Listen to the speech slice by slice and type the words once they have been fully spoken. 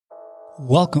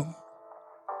Welcome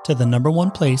to the number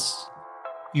one place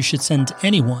you should send to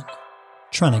anyone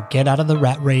trying to get out of the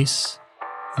rat race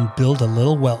and build a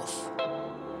little wealth.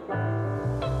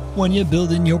 When you're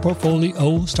building your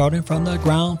portfolio, starting from the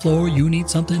ground floor, you need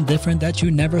something different that you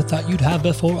never thought you'd have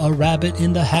before. A rabbit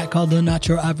in the hat called the Not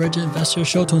Your Average Investor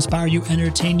Show to inspire you,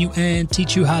 entertain you, and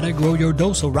teach you how to grow your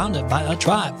dough. Surrounded by a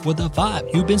tribe with a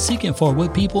vibe you've been seeking for,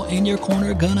 with people in your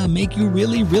corner gonna make you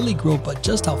really, really grow. But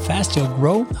just how fast you'll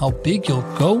grow, how big you'll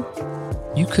go,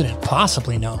 you couldn't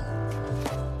possibly know.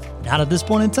 Not at this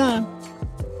point in time,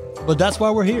 but that's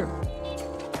why we're here.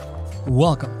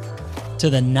 Welcome to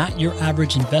the Not Your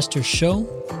Average Investor Show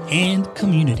and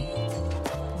community,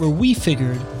 where we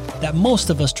figured that most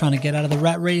of us trying to get out of the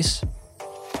rat race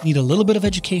need a little bit of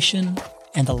education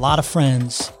and a lot of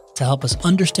friends to help us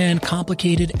understand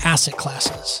complicated asset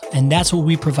classes. And that's what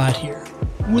we provide here,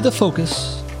 with a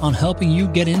focus on helping you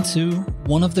get into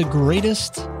one of the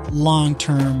greatest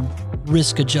long-term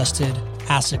risk-adjusted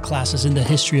asset classes in the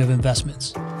history of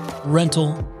investments: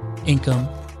 rental income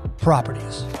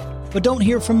properties. But don't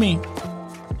hear from me.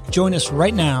 Join us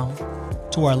right now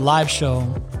to our live show,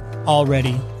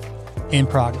 already in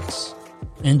progress.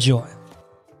 Enjoy.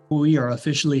 We are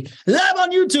officially live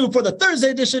on YouTube for the Thursday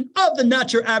edition of the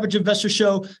Not Your Average Investor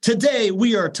Show. Today,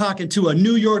 we are talking to a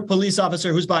New York police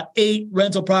officer who's bought 8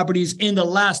 rental properties in the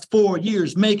last 4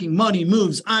 years, making money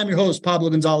moves. I'm your host, Pablo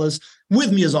Gonzalez.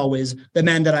 With me, as always, the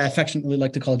man that I affectionately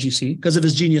like to call GC because of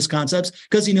his genius concepts,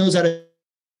 because he knows how to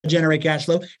generate cash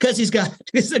flow, because he's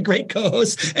a great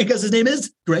co-host, and because his name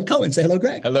is Greg Cohen. Say hello,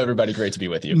 Greg. Hello, everybody. Great to be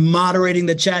with you. Moderating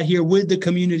the chat here with the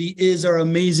community is our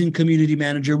amazing community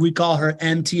manager. We call her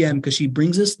MTM because she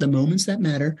brings us the moments that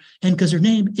matter, and because her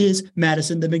name is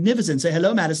Madison the Magnificent. Say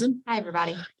hello, Madison. Hi,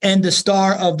 everybody. And the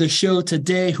star of the show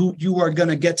today, who you are going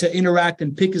to get to interact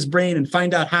and pick his brain and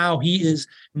find out how he is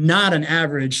not an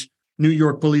average New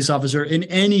York police officer in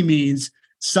any means.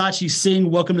 Sachi Singh,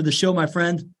 welcome to the show, my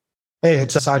friend. Hey,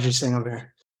 it's Saji Singh over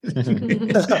here.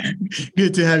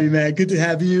 Good to have you, man. Good to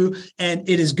have you. And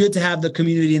it is good to have the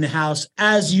community in the house.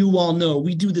 As you all know,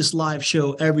 we do this live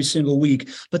show every single week.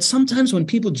 But sometimes when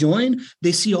people join,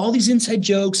 they see all these inside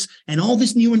jokes and all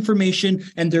this new information,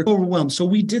 and they're overwhelmed. So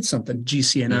we did something,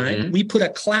 GC and I. We put a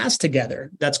class together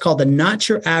that's called the Not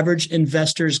Your Average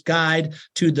Investor's Guide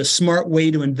to the Smart Way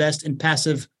to Invest in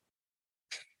Passively.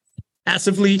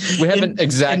 We haven't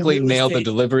exactly nailed the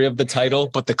delivery of the title,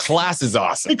 but the class is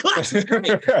awesome. The class is great.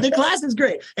 The class is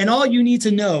great. And all you need to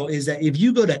know is that if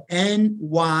you go to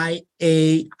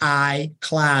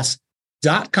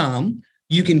nyaiclass.com,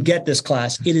 you can get this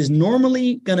class. It is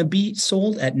normally going to be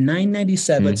sold at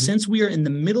 $9.97. But since we are in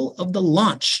the middle of the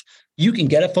launch, you can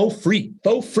get it for free.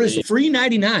 For free. Free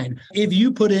 $99. If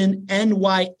you put in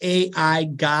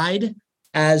NYAI Guide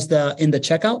as in the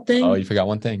checkout thing. Oh, you forgot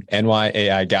one thing.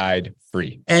 NYAI Guide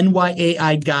free.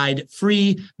 NYAI Guide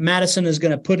free. Madison is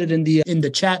going to put it in the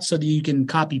chat so that you can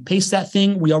copy paste that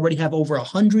thing. We already have over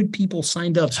 100 people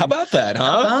signed up. How about that, huh?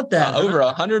 How about that? Over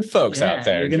 100 folks out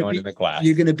there joining the class.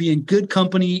 You're going to be in good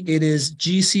company. It is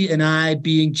GC and I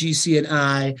being GC and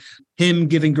I. Him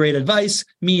giving great advice,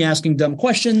 me asking dumb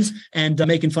questions, and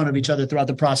making fun of each other throughout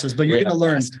the process. But you're going to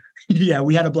learn. Yeah,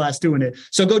 we had a blast doing it.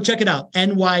 So go check it out.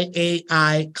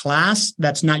 NYAI Class.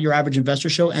 That's Not Your Average Investor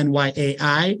Show.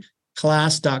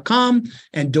 NYAIClass.com.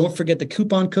 And don't forget the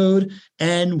coupon code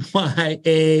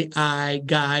NYAI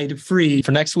Guide free.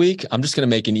 For next week, I'm just going to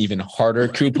make an even harder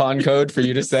coupon code for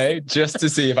you to say, just to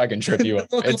see if I can trip you up.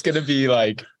 It's going to be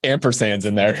like ampersands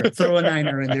in there. Throw a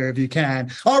niner in there if you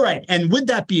can. All right. And with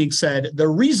that being said, the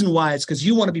reason why is because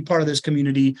you want to be part of this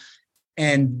community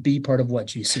and be part of what,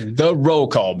 GC? The roll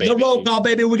call, baby. The roll call,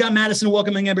 baby. We got Madison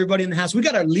welcoming everybody in the house. We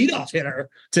got our leadoff hitter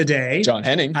today. John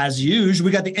Henning. As usual.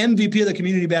 We got the MVP of the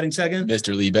community batting second.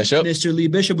 Mr. Lee Bishop. Mr. Lee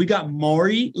Bishop. We got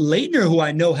Maury Leitner, who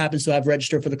I know happens to have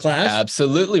registered for the class.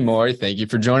 Absolutely, Maury. Thank you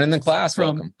for joining the class.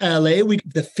 From LA.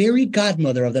 The fairy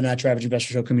godmother of the Not Your Average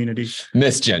Investor Show community.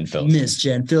 Miss Jen Phillips. Miss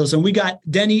Jen Phillips. And we got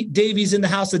Denny Davies in the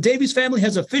house. The Davies family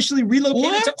has officially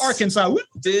relocated to Arkansas. Woo!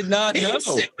 Did not know.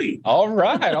 All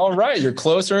right. All right. You're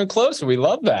closer and closer. We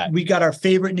love that. We got our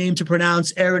favorite name to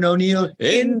pronounce, Aaron O'Neill.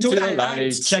 Into the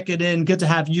lights. Check it in. Good to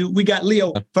have you. We got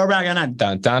Leo Faraganan.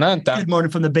 Dun, dun, dun, dun. Good morning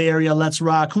from the Bay Area. Let's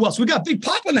rock. Who else? We got Big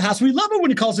Papa in the house. We love it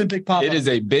when he calls in Big Papa. It is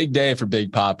a big day for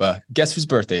Big Papa. Guess whose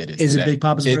birthday it is? Is today? It Big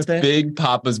Papa's birthday? It's Big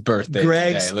Papa's birthday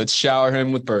today. Let's shower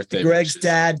him with birthday. Greg's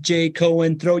dad, Jay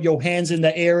Cohen. Throw your hands in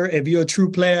the air if you're a true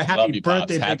player. Happy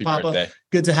birthday, Happy Big Papa. Birthday.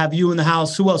 Good to have you in the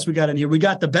house. Who else we got in here? We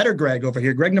got the better Greg over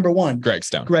here. Greg number 1. Greg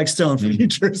Stone. Greg Stone. Brown from New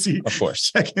Jersey. Of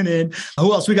course. Checking in.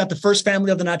 Who else? We got the first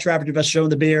family of the Not Your Average Investor Show in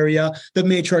the Bay Area, the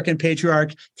matriarch and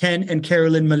patriarch, Ken and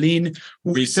Carolyn Moline.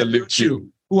 We salute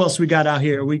you. Who else we got out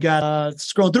here? We got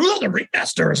scrolling through all the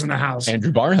reinvestors in the house.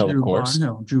 Andrew Barnhill, of course.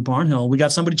 Drew Barnhill. We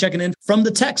got somebody checking in from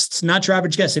the texts, not your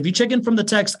average guest. If you check in from the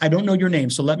text, I don't know your name.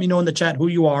 So let me know in the chat who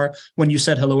you are when you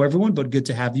said hello, everyone, but good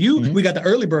to have you. Mm-hmm. We got the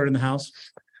early bird in the house.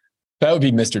 That would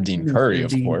be Mr. Dean Curry,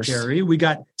 of course. Curry. We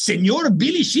got Senor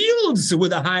Billy Shields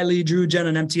with a highly Drew, Jen,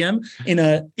 and MTM in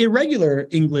a irregular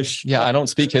English. Yeah, I don't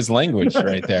speak his language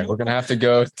right there. We're going to have to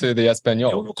go to the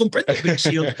Espanol.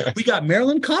 We got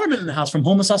Marilyn Connerman in the house from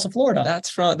Homosassa, Florida.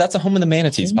 That's a home of the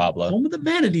manatees, Pablo. Home of the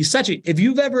manatees. Sachi, if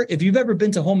you've ever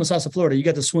been to Homosassa, Florida, you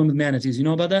get to swim with manatees. You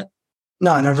know about that?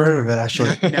 No, I never heard of it,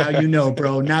 actually. Now you know,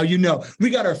 bro. Now you know. We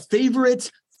got our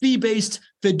favorite fee-based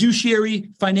fiduciary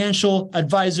financial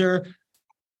advisor,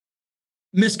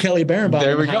 Miss Kelly Barenbaum.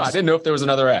 There we go. I didn't know if there was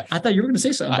another F. I thought you were going to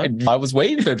say something. I was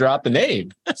waiting to drop the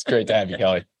name. It's great to have you,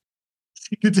 Kelly.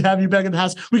 Good to have you back in the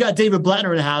house. We got David Blattner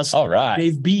in the house. All right.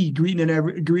 Dave B. greeting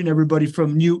everybody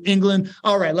from New England.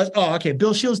 All right. Okay.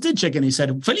 Bill Shields did check in. He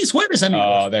said, Feliz jueves,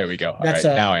 amigos. Oh, there we go. That's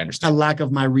right. Now I understand. A lack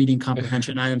of my reading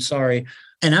comprehension. I am sorry.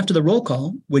 And after the roll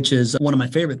call, which is one of my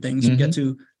favorite things, we get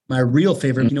to my real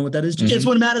favorite. You know what that is? It's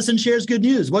when Madison shares good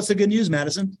news. What's the good news,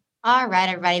 Madison? All right,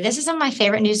 everybody. This is some of my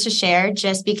favorite news to share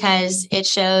just because it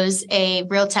shows a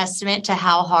real testament to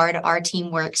how hard our team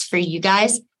works for you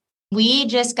guys. We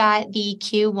just got the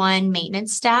Q1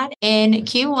 maintenance stat. In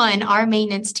Q1, our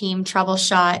maintenance team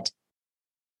troubleshot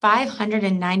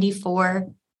 594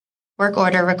 work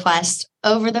order requests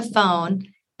over the phone.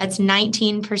 That's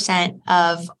 19%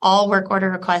 of all work order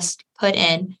requests put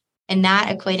in. And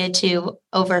that equated to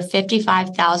over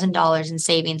 $55,000 in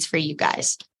savings for you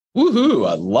guys. Woohoo.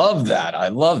 I love that. I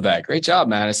love that. Great job,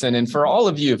 Madison. And for all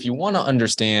of you, if you want to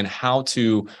understand how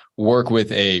to work with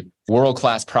a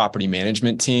world-class property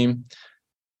management team,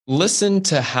 listen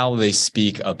to how they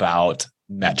speak about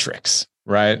metrics,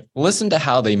 right? Listen to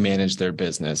how they manage their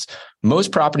business.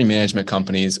 Most property management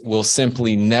companies will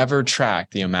simply never track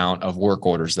the amount of work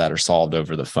orders that are solved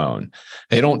over the phone.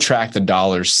 They don't track the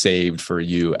dollars saved for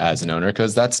you as an owner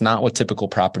because that's not what typical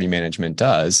property management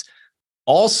does.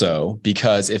 Also,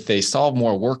 because if they solve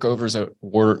more work orders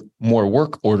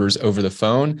over the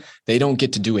phone, they don't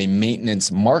get to do a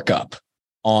maintenance markup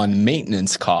on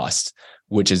maintenance costs,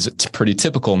 which is pretty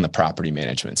typical in the property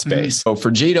management space. So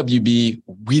for JWB,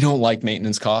 we don't like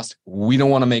maintenance costs. We don't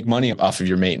want to make money off of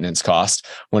your maintenance cost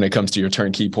when it comes to your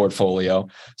turnkey portfolio.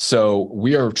 So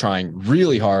we are trying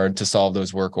really hard to solve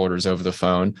those work orders over the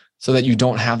phone so that you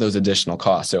don't have those additional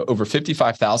costs. So over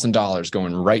 $55,000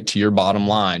 going right to your bottom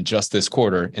line just this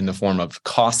quarter in the form of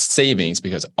cost savings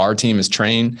because our team is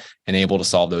trained and able to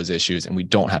solve those issues and we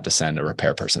don't have to send a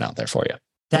repair person out there for you.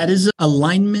 That is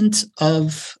alignment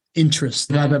of interest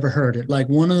that I've ever heard it. Like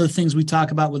one of the things we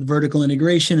talk about with vertical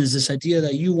integration is this idea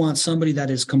that you want somebody that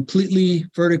is completely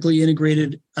vertically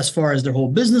integrated as far as their whole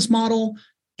business model.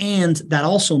 And that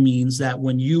also means that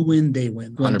when you win, they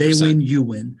win. When 100%. They win, you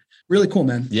win. Really cool,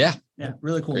 man. Yeah. Yeah.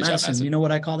 Really cool. Great Madison, job, Madison, you know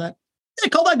what I call that? I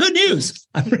call that good news.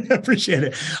 I appreciate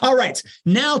it. All right.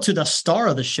 Now to the star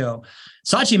of the show.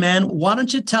 Sachi, man, why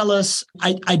don't you tell us,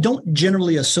 I don't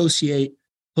generally associate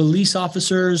police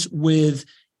officers with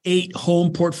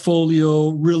 8-home portfolio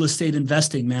real estate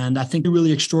investing, man. I think you're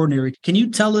really extraordinary. Can you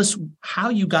tell us how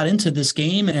you got into this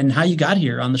game and how you got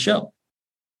here on the show?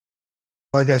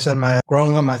 Like I said,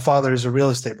 growing up, my father is a real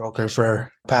estate broker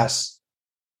for the past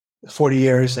 40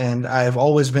 years, and I've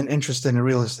always been interested in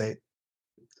real estate.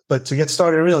 But to get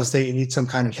started in real estate, you need some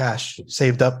kind of cash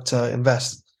saved up to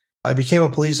invest. I became a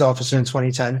police officer in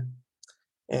 2010.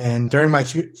 And during my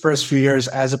first few years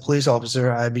as a police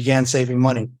officer, I began saving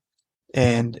money.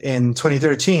 And in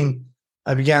 2013,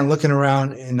 I began looking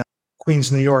around in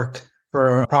Queens, New York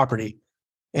for a property.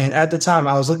 And at the time,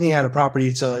 I was looking at a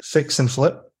property to fix and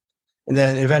flip, and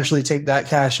then eventually take that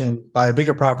cash and buy a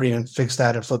bigger property and fix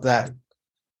that and flip that.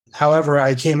 However,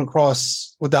 I came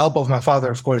across, with the help of my father,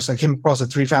 of course, I came across a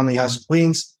 3-family house in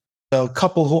Queens. The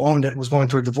couple who owned it was going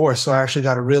through a divorce, so I actually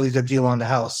got a really good deal on the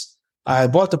house. I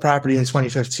bought the property in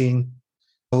 2015.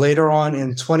 Later on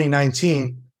in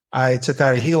 2019, I took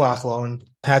out a HELOC loan,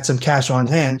 had some cash on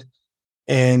hand,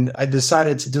 and I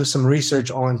decided to do some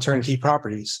research on turnkey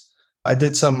properties. I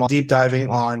did some deep diving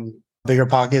on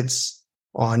BiggerPockets,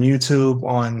 on YouTube,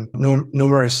 on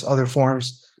numerous other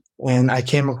forums, and I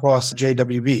came across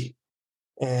JWB.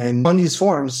 And on these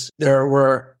forums, there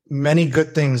were many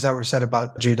good things that were said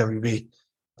about JWB.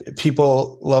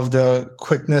 People love the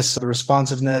quickness, the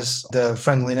responsiveness, the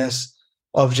friendliness.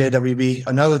 of JWB.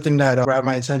 Another thing that grabbed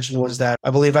my attention was that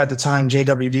I believe at the time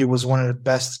JWB was one of the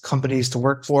best companies to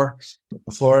work for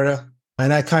in Florida.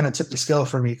 And that kind of tipped the scale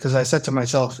for me because I said to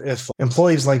myself, if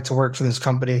employees like to work for this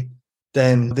company,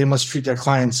 then they must treat their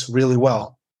clients really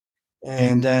well.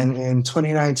 And then in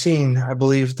 2019, I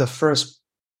believe the first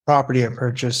property I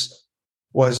purchased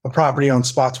was a property on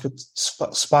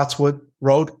Spotswood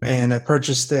Road. And I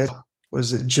purchased it,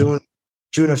 was it June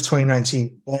of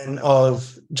 2019. And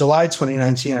of July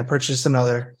 2019, I purchased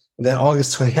another. And then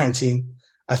August 2019,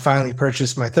 I finally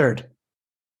purchased my third.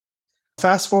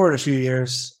 Fast forward a few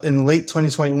years, in late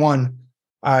 2021,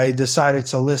 I decided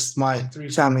to list my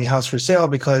 3-family house for sale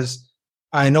because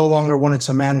I no longer wanted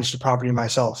to manage the property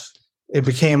myself. It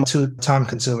became too time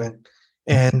consuming.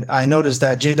 And I noticed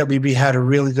that JWB had a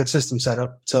really good system set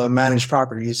up to manage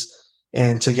properties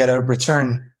and to get a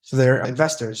return for their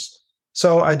investors.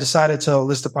 So I decided to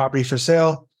list the property for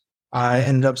sale. I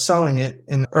ended up selling it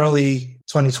in early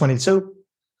 2022,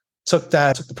 took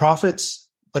the profits,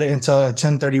 put it into a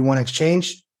 1031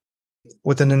 exchange.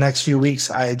 Within the next few weeks,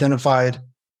 I identified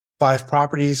 5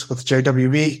 properties with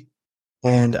JWB,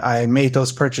 and I made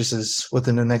those purchases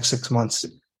within the next 6 months.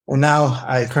 And now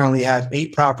I currently have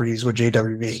 8 properties with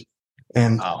JWB,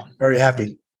 and very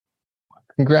happy.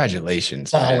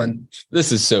 Congratulations, Alan.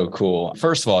 This is so cool.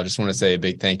 First of all, I just want to say a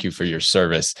big thank you for your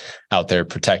service out there,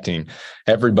 protecting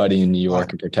everybody in New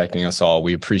York and protecting us all.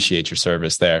 We appreciate your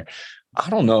service there. I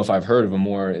don't know if I've heard of a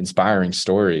more inspiring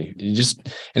story.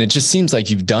 And it just seems like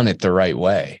you've done it the right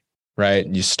way, right?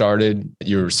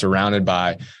 You were surrounded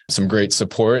by some great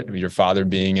support. Your father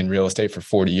being in real estate for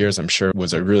 40 years, I'm sure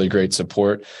was a really great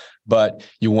support, but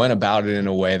you went about it in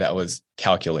a way that was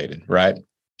calculated, right?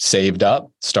 Saved up,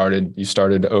 you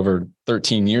started over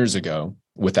 13 years ago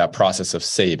with that process of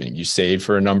saving. You saved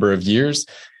for a number of years.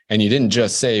 And you didn't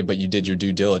just save, but you did your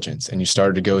due diligence and you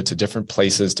started to go to different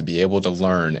places to be able to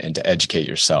learn and to educate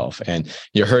yourself. And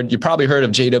you probably heard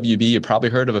of JWB, you probably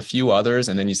heard of a few others.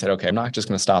 And then you said, okay, I'm not just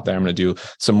going to stop there. I'm going to do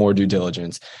some more due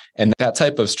diligence. And that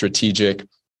type of strategic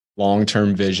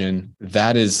long-term vision,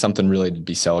 that is something really to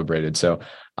be celebrated. So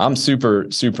I'm super,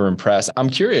 super impressed. I'm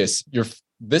curious,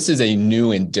 this is a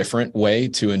new and different way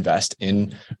to invest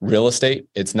in real estate.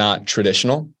 It's not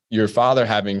traditional. Your father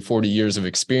having 40 years of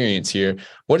experience here,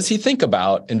 what does he think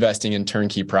about investing in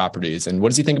turnkey properties? And what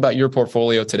does he think about your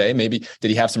portfolio today? Maybe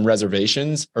did he have some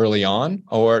reservations early on?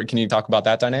 Or can you talk about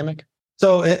that dynamic?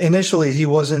 So initially, he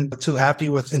wasn't too happy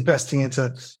with investing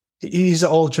he's an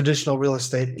old traditional real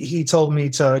estate. He told me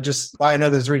to just buy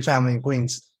another 3-family in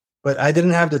Queens. But I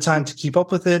didn't have the time to keep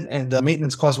up with it, and the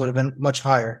maintenance cost would have been much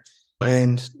higher.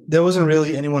 And there wasn't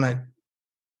really anyone I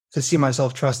could see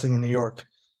myself trusting in New York.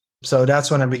 So that's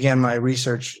when I began my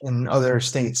research in other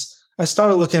states. I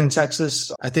started looking in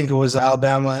Texas. I think it was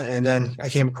Alabama. And then I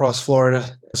came across Florida,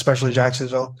 especially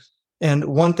Jacksonville. And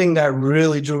one thing that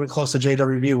really drew me close to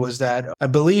JWB was that I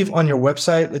believe on your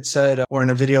website, it said, or in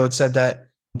a video, it said that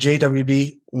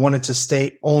JWB wanted to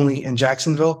stay only in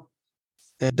Jacksonville.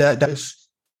 And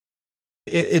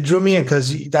it drew me in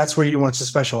because that's where you want to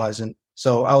specialize in.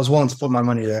 So I was willing to put my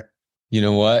money there. You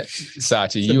know what,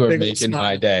 Sachi, you are making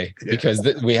my day because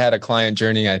we had a client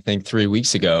journey, I think 3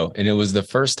 weeks ago, and it was the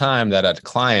first time that a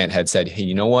client had said, hey,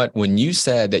 you know what, when you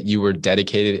said that you were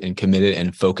dedicated and committed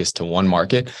and focused to one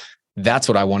market, that's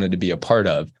what I wanted to be a part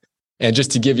of. And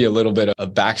just to give you a little bit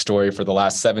of backstory, for the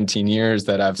last 17 years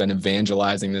that I've been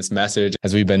evangelizing this message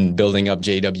as we've been building up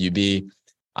JWB,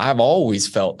 I've always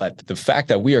felt that the fact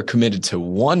that we are committed to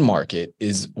one market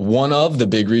is one of the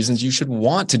big reasons you should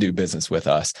want to do business with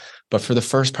us. But for the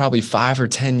first probably 5 or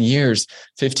 10 years,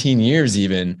 15 years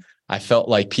even, I felt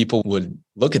like people would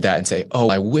look at that and say, oh,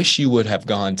 I wish you would have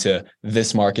gone to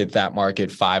this market, that market,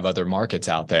 5 other markets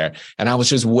out there. And I was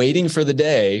just waiting for the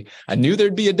day. I knew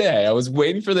there'd be a day. I was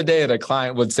waiting for the day that a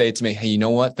client would say to me, hey, you know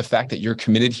what? The fact that you're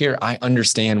committed here, I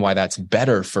understand why that's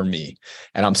better for me.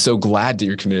 And I'm so glad that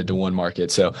you're committed to one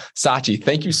market. So Sachi,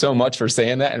 thank you so much for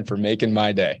saying that and for making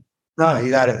my day. No,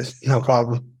 you got it. No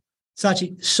problem.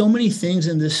 Sachi, so many things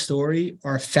in this story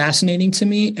are fascinating to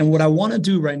me. And what I want to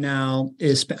do right now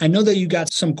is, I know that you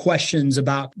got some questions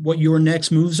about what your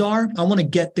next moves are. I want to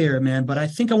get there, man. But I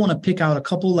think I want to pick out a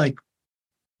couple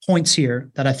points here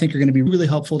that I think are going to be really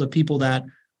helpful to people that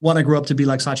want to grow up to be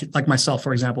like Sachi, like myself,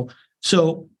 for example.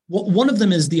 So one of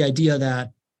them is the idea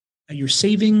that you're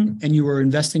saving and you are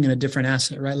investing in a different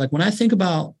asset, right? Like when I think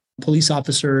about police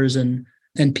officers and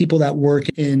people that work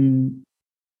in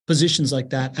positions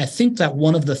like that, I think that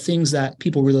one of the things that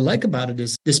people really like about it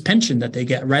is this pension that they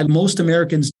get, right? Most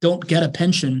Americans don't get a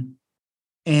pension,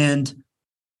 and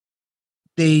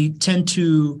they tend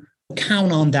to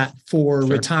count on that for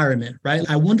retirement, right?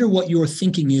 I wonder what your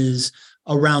thinking is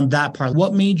around that part.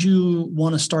 What made you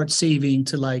want to start saving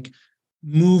to like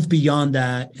move beyond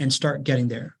that and start getting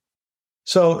there?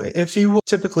 So if you will,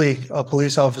 typically a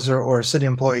police officer or a city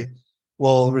employee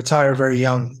will retire very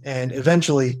young, and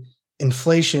eventually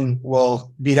inflation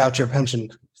will beat out your pension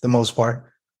for the most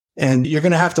part. And you're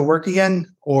going to have to work again,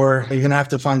 or you're going to have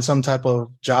to find some type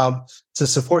of job to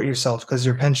support yourself, because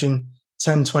your pension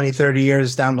 10, 20, 30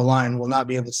 years down the line will not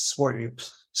be able to support you.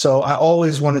 So I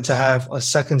always wanted to have a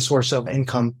second source of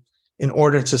income in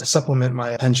order to supplement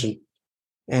my pension.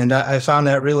 And I found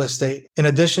that real estate, in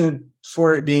addition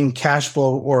for it being cash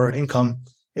flow or income,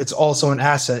 it's also an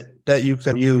asset that you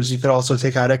could use. You could also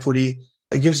take out equity.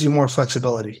 It gives you more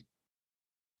flexibility.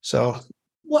 So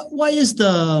why is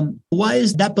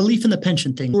that belief in the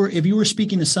pension thing? Or if you were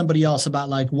speaking to somebody else about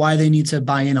like why they need to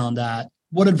buy in on that,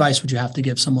 what advice would you have to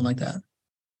give someone like that?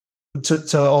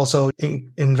 To also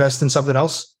invest in something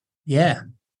else? Yeah.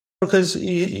 Because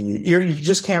you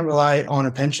just can't rely on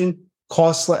a pension.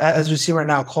 Costs, as we see right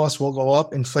now, costs will go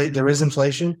up. There is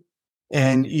inflation.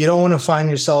 And you don't want to find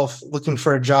yourself looking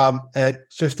for a job at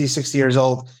 50, 60 years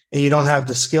old, and you don't have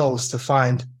the skills to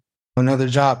find another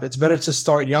job. It's better to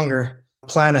start younger,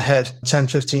 plan ahead 10,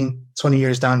 15, 20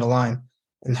 years down the line,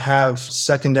 and have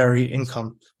secondary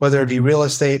income, whether it be real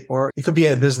estate or it could be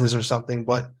a business or something.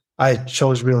 But I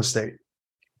chose real estate.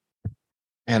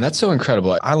 And that's so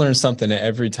incredible. I learn something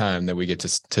every time that we get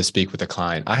to speak with a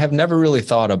client. I have never really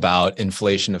thought about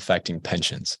inflation affecting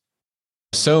pensions.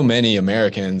 So many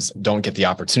Americans don't get the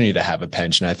opportunity to have a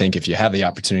pension. I think if you have the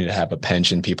opportunity to have a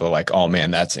pension, people are like, oh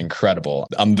man, that's incredible.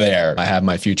 I'm there. I have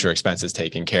my future expenses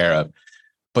taken care of.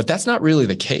 But that's not really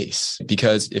the case,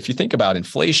 because if you think about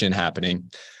inflation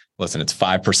happening, listen, it's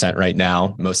 5% right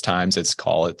now. Most times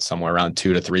call it somewhere around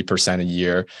 2 to 3% a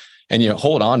year. And you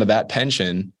hold on to that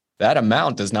pension, that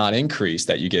amount does not increase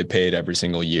that you get paid every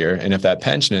single year. And if that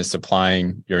pension is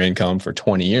supplying your income for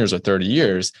 20 years or 30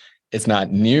 years, it's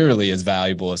not nearly as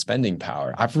valuable as spending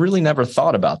power. I've really never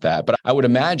thought about that, but I would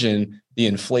imagine the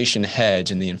inflation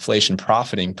hedge and the inflation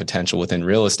profiting potential within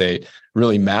real estate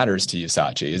really matters to you,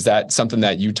 Sachi. Is that something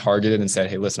that you targeted and said,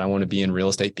 hey, listen, I want to be in real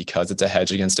estate because it's a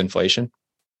hedge against inflation?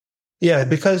 Yeah,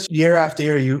 because year after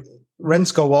year,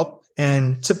 rents go up,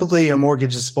 and typically a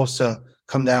mortgage is supposed to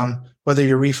come down. Whether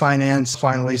you refinance,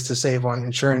 find ways to save on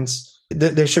insurance,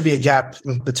 there should be a gap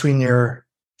between your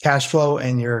cash flow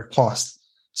and your cost.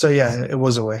 So yeah, it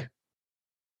was a way.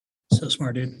 So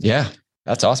smart, dude. Yeah,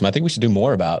 that's awesome. I think we should do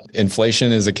more about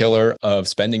inflation is a killer of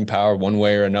spending power one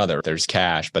way or another. There's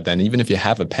cash, but then even if you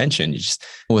have a pension, you just,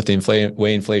 with the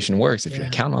way inflation works, if you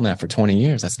count on that for 20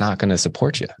 years, that's not going to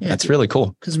support you. Yeah, that's really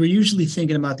cool. Because we're usually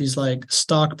thinking about these like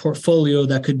stock portfolio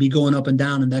that could be going up and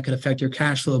down and that could affect your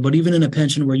cash flow. But even in a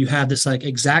pension where you have this like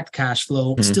exact cash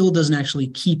flow, it still doesn't actually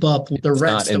keep up with the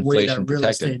rest the way that real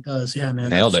estate does. Yeah, man.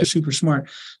 Nailed it. Super smart.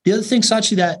 The other thing,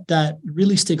 Sachi, that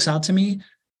really sticks out to me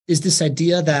is this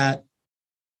idea that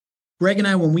Greg and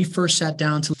I, when we first sat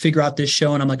down to figure out this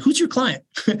show, and I'm like, who's your client?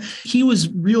 He was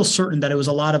real certain that it was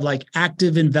a lot of like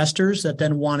active investors that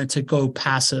then wanted to go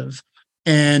passive.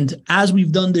 And as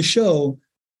we've done the show,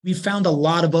 we found a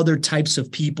lot of other types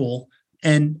of people.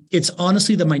 And it's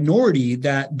honestly the minority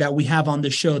that we have on the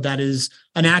show that is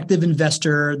an active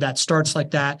investor that starts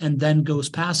like that and then goes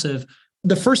passive.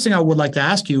 The first thing I would like to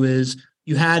ask you is,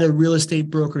 you had a real estate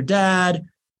broker dad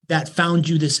that found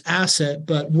you this asset,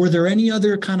 but were there any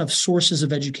other kind of sources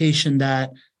of education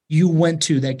that you went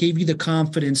to that gave you the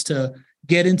confidence to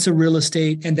get into real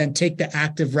estate and then take the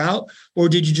active route? Or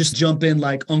did you just jump in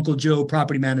like Uncle Joe,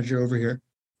 property manager over here?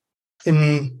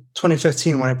 In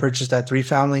 2015, when I purchased that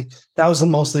 3-family, that was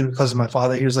mostly because of my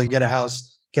father. He was like, get a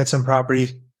house, get some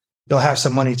property, you'll have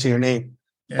some money to your name.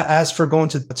 Yeah. As for going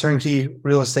to turnkey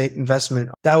real estate investment,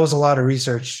 that was a lot of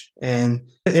research, and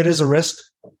it is a risk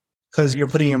because you're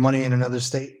putting your money in another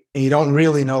state and you don't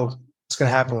really know what's going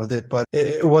to happen with it, but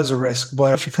it was a risk.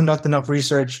 But if you conduct enough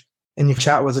research and you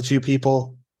chat with a few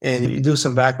people and you do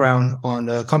some background on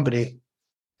the company,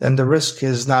 then the risk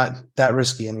is not that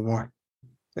risky anymore.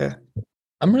 Yeah.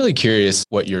 I'm really curious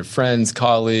what your friends,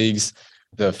 colleagues,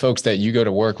 the folks that you go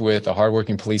to work with, the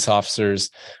hardworking police officers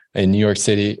in New York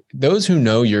City, those who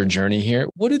know your journey here,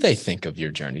 what do they think of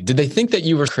your journey? Did they think that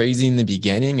you were crazy in the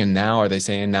beginning, and now are they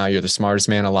saying now you're the smartest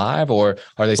man alive, or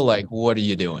are they like, what are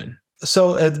you doing?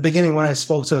 So at the beginning, when I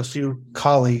spoke to a few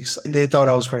colleagues, they thought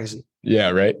I was crazy.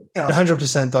 Yeah, right.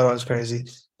 100% thought I was crazy.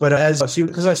 But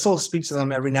because I still speak to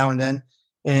them every now and then,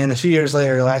 And a few years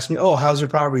later, he'll ask me, "Oh, how's your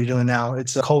property doing now?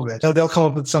 It's COVID." They'll come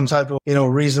up with some type of,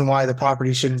 reason why the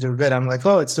property shouldn't do good. I'm like,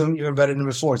 "Oh, it's doing even better than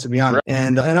before, to be honest." Right.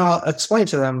 And I'll explain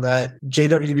to them that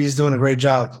JWB is doing a great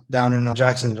job down in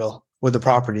Jacksonville with the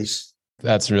properties.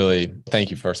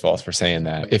 Thank you, first of all, for saying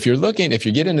that. If you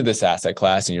get into this asset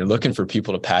class and you're looking for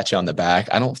people to pat you on the back,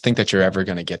 I don't think that you're ever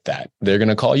going to get that. They're going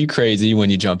to call you crazy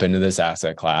when you jump into this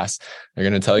asset class. They're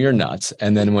going to tell you you're nuts.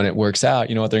 And then when it works out,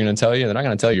 you know what they're going to tell you? They're not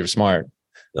going to tell you you're smart.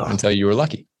 They're going to tell you were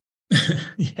lucky.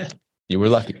 Yeah. You were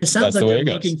lucky. It sounds That's like the way they're it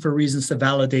goes. looking for reasons to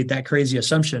validate that crazy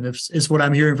assumption. Is what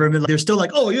I'm hearing from it. They're still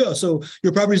like, "Oh yeah, so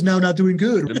your property's now not doing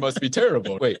good. It must be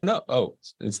terrible." Wait, no. Oh,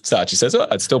 Sachi says, "Oh,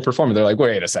 it's still performing." They're like,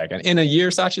 "Wait a second. In a year,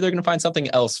 Sachi, they're going to find something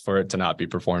else for it to not be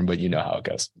performed." But you know how it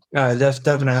goes.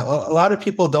 Definitely. A lot of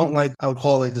people don't like, I would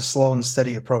call it the slow and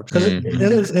steady approach, because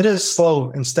it is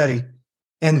slow and steady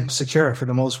and secure for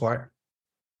the most part.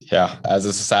 Yeah. As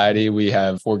a society, we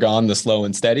have foregone the slow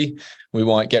and steady. We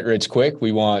want get rich quick.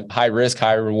 We want high risk,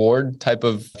 high reward type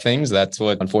of things. That's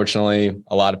what, unfortunately,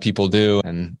 a lot of people do.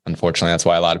 And unfortunately, that's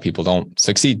why a lot of people don't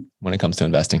succeed when it comes to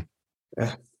investing.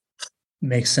 Yeah.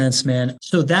 Makes sense, man.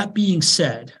 So that being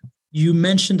said, you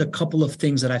mentioned a couple of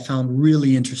things that I found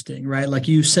really interesting, right? Like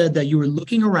you said that you were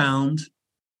looking around,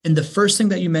 and the first thing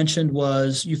that you mentioned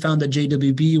was you found that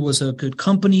JWB was a good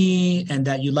company and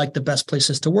that you liked the best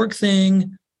places to work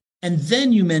thing. And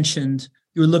then you mentioned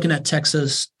you were looking at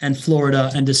Texas and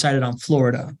Florida and decided on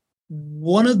Florida.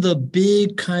 One of the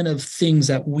big kind of things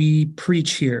that we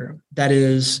preach here that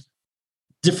is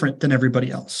different than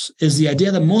everybody else is the idea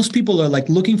that most people are like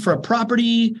looking for a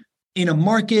property in a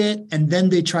market and then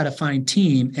they try to find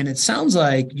team. And it sounds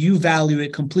like you value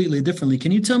it completely differently.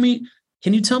 Can you tell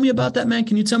me about that, man?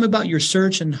 Can you tell me about your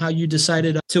search and how you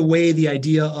decided to weigh the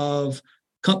idea of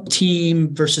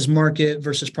team versus market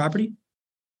versus property?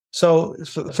 So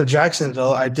for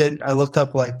Jacksonville, I looked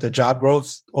up like the job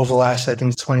growth over the last, I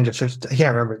think 20 to 50, I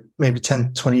can't remember, maybe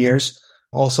 10, 20 years.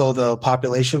 Also the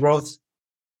population growth.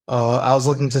 I was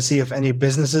looking to see if any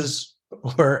businesses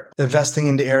were investing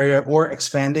in the area or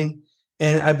expanding.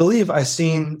 And I believe I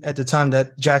seen at the time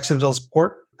that Jacksonville's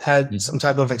port had some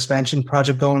type of expansion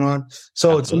project going on.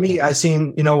 So Absolutely. To me, I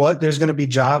seen, there's going to be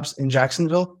jobs in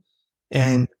Jacksonville.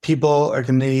 And people are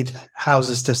going to need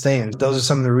houses to stay in. Those are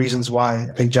some of the reasons why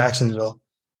I picked Jacksonville.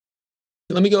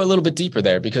 Let me go a little bit deeper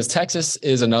there, because Texas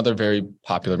is another very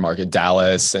popular market.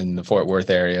 Dallas and the Fort Worth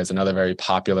area is another very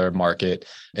popular market.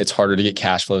 It's harder to get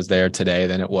cash flows there today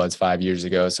than it was 5 years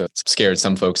ago. So it's scared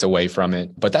some folks away from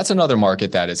it. But that's another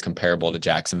market that is comparable to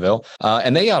Jacksonville.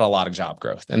 And they got a lot of job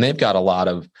growth and they've got a lot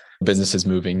of businesses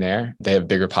moving there. They have a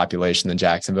bigger population than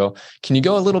Jacksonville. Can you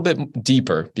go a little bit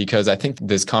deeper? Because I think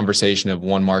this conversation of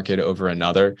one market over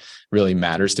another really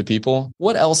matters to people.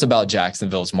 What else about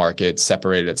Jacksonville's market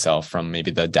separated itself from maybe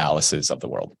the Dallases of the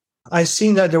world? I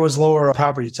seen that there was lower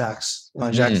property tax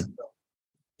on Jacksonville.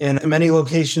 In many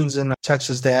locations in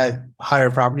Texas, they had higher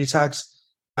property tax.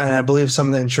 And I believe some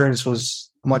of the insurance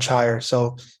was much higher.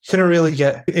 So you couldn't really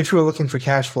if you were looking for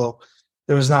cash flow,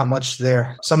 there was not much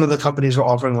there. Some of the companies were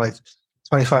offering like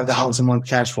 $25 a month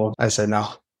cash flow. I said no.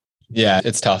 Yeah,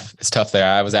 it's tough. It's tough there.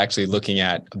 I was actually looking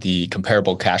at the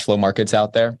comparable cash flow markets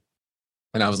out there,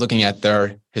 and I was looking at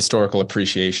their historical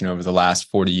appreciation over the last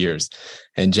 40 years.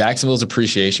 And Jacksonville's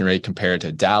appreciation rate compared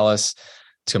to Dallas,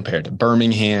 compared to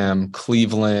Birmingham,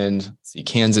 Cleveland,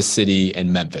 Kansas City,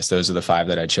 and Memphis. Those are the 5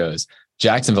 that I chose.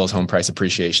 Jacksonville's home price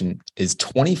appreciation is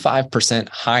 25%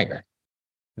 higher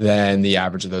than the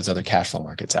average of those other cash flow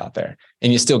markets out there.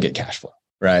 And you still get cash flow,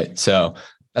 right? So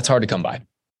that's hard to come by.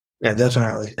 Yeah,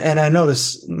 definitely. And I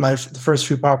noticed the first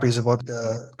few properties about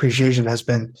the appreciation has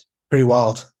been pretty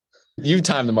wild. You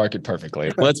timed the market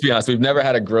perfectly. Let's be honest. We've never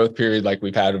had a growth period like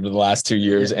we've had over the last 2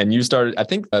 years. And you started, I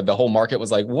think the whole market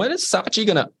was like, when is Sachi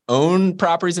going to own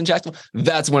properties in Jacksonville?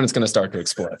 That's when it's going to start to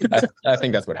explode. I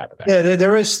think that's what happened there. Yeah,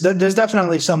 there's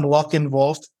definitely some luck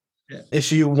involved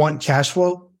if you want cash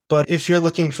flow. But if you're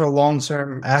looking for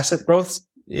long-term asset growth,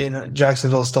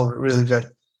 Jacksonville is still really good.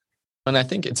 And I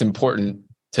think it's important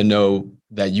to know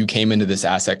that you came into this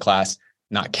asset class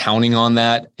not counting on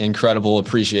that incredible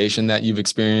appreciation that you've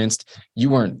experienced. You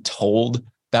weren't told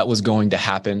that was going to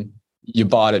happen. You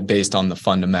bought it based on the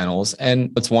fundamentals. And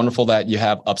it's wonderful that you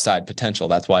have upside potential.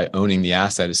 That's why owning the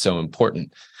asset is so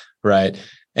important, right?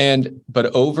 But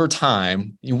over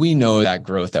time, we know that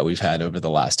growth that we've had over the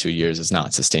last 2 years is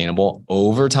not sustainable.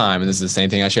 Over time, and this is the same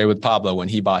thing I shared with Pablo when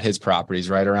he bought his properties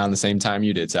right around the same time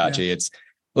you did, Sachi. Yeah.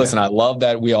 Listen, I love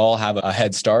that we all have a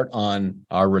head start on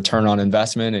our return on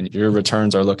investment, and your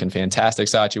returns are looking fantastic,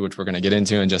 Sachi, which we're going to get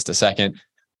into in just a second.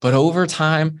 But over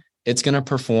time, it's going to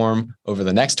perform over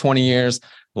the next 20 years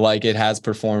like it has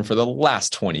performed for the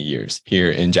last 20 years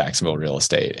here in Jacksonville real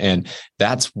estate. And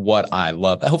that's what I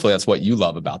love. Hopefully that's what you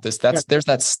love about this. There's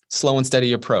that slow and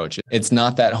steady approach. It's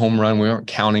not that home run. We aren't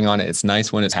counting on it. It's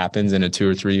nice when it happens in a 2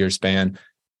 or 3 year span,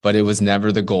 but it was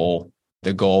never the goal.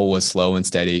 The goal was slow and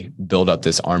steady, build up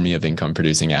this army of income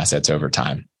producing assets over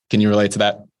time. Can you relate to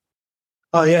that?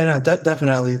 Oh, yeah, no,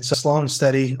 definitely. It's slow and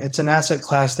steady. It's an asset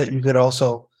class that you could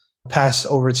also pass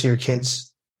over to your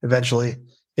kids eventually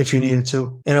if you needed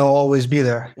to. And it'll always be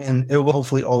there. And it will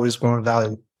hopefully always grow in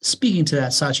value. Speaking to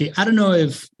that, Sachi, I don't know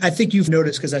if, I think you've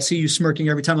noticed because I see you smirking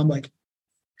every time I'm like,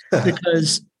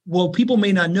 because what people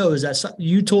may not know is that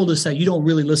you told us that you don't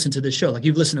really listen to this show. Like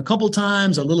you've listened a couple of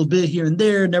times, a little bit here and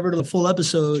there, never to the full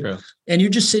episode. True. And you're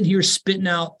just sitting here spitting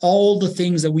out all the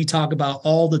things that we talk about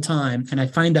all the time. And I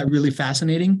find that really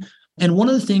fascinating. And one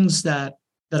of the things that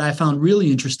I found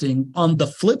really interesting on the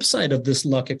flip side of this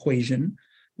luck equation,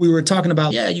 we were talking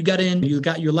about, you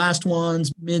got your last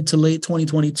ones mid to late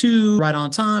 2022, right on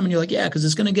time. And you're like, because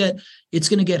it's going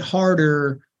to get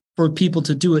harder for people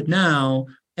to do it now.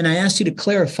 And I asked you to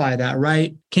clarify that,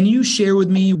 right? Can you share with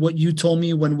me what you told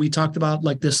me when we talked about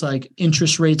like this, like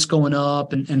interest rates going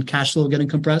up and cash flow getting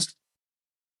compressed?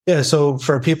 Yeah. So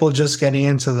for people just getting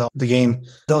into the game,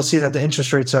 they'll see that the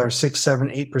interest rates are 6, 7,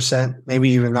 8%, maybe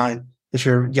even 9 if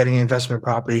you're getting investment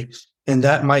property. And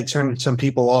that might turn some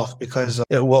people off because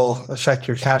it will affect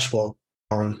your cash flow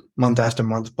on month after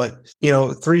month. But,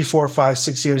 3, 4, 5,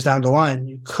 6 years down the line,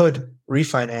 you could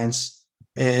refinance.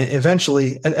 And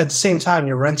eventually, at the same time,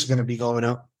 your rent's going to be going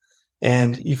up.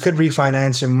 And you could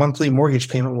refinance, your monthly mortgage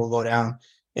payment will go down.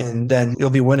 And then you'll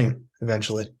be winning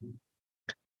eventually.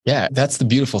 Yeah, that's the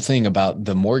beautiful thing about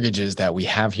the mortgages that we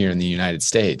have here in the United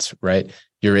States, right?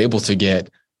 You're able to get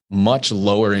much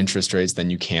lower interest rates than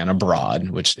you can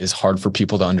abroad, which is hard for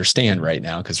people to understand right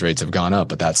now because rates have gone up,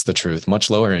 but that's the truth. Much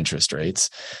lower interest rates.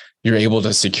 You're able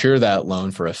to secure that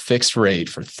loan for a fixed rate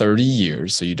for 30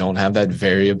 years. So you don't have that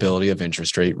variability of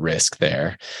interest rate risk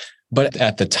there. But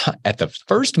at the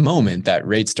first moment that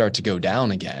rates start to go down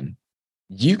again,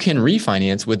 you can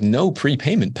refinance with no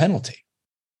prepayment penalty,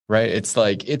 right? It's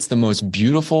the most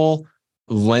beautiful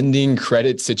lending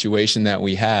credit situation that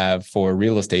we have for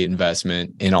real estate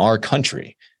investment in our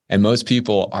country. And most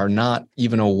people are not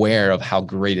even aware of how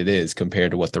great it is compared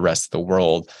to what the rest of the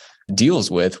world deals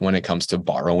with when it comes to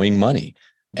borrowing money.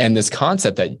 And this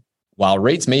concept that while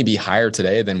rates may be higher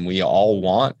today than we all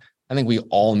want, I think we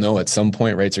all know at some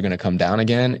point rates are going to come down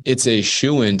again. It's a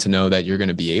shoo-in to know that you're going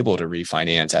to be able to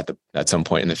refinance at some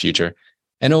point in the future.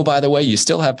 And oh, by the way, you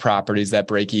still have properties that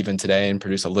break even today and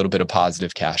produce a little bit of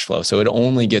positive cash flow. So it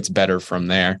only gets better from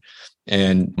there.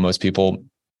 And most people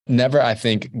never, I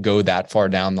think, go that far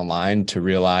down the line to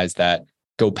realize that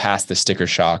go past the sticker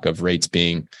shock of rates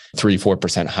being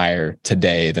 3-4% higher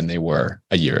today than they were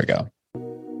a year ago.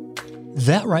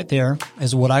 That right there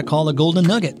is what I call a golden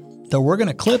nugget that we're going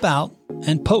to clip out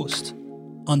and post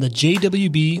on the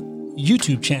JWB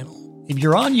YouTube channel. If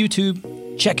you're on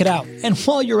YouTube, check it out. And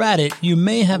while you're at it, you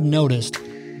may have noticed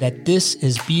that this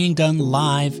is being done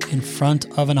live in front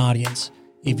of an audience.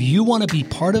 If you want to be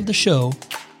part of the show,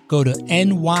 go to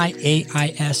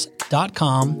nyais.com.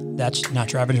 That's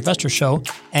Not Your Average Investor Show.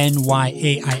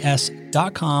 nyais.com.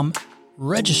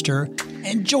 Register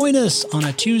and join us on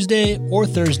a Tuesday or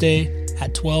Thursday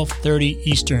at 12:30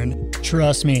 Eastern.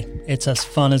 Trust me, it's as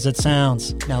fun as it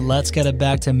sounds. Now let's get it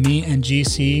back to me and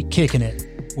GC kicking it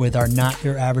with our Not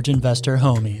Your Average Investor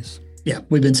homies. Yeah,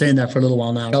 we've been saying that for a little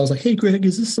while now. I was like, hey, Greg,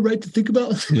 is this the right to think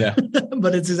about? Yeah.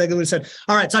 But it's exactly what I said.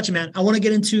 All right, Sachi, man, I want to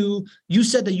get into, you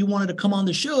said that you wanted to come on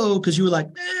the show because you were like,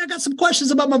 I got some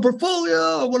questions about my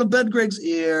portfolio. I want to bend Greg's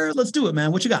ear. Let's do it,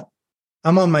 man. What you got?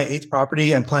 I'm on my 8th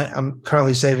property and I'm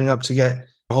currently saving up to get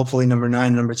hopefully number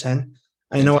 9, number 10.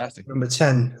 I know at number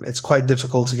 10, it's quite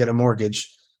difficult to get a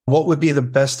mortgage. What would be the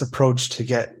best approach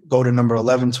to go to number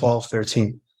 11, 12,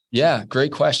 13? Yeah,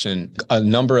 great question. A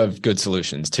number of good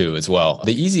solutions too, as well.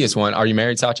 The easiest one, are you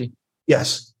married, Sachi?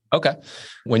 Yes. Okay.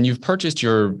 When you've purchased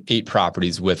your 8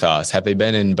 properties with us, have they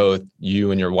been in both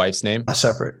you and your wife's name?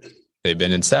 Separate. They've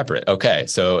been in separate. Okay.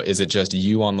 So is it just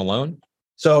you on the loan?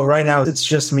 So right now it's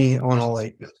just me on all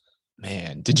 8.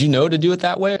 Man, did you know to do it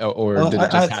that way? Or did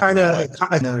it just happen?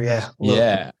 I know, yeah.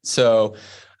 Yeah. So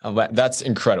that's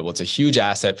incredible. It's a huge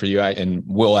asset for you. And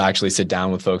we'll actually sit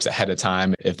down with folks ahead of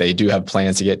time if they do have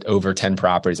plans to get over 10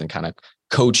 properties and kind of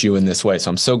coach you in this way.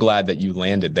 So I'm so glad that you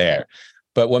landed there.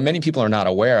 But what many people are not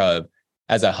aware of,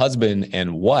 as a husband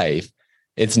and wife,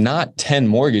 it's not 10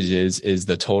 mortgages is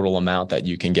the total amount that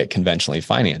you can get conventionally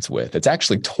financed with. It's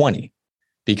actually 20.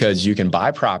 because you can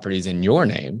buy properties in your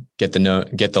name, get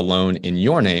the loan in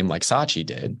your name like Sachi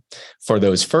did for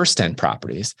those first 10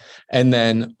 properties. And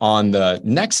then on the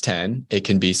next 10, it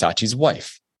can be Sachi's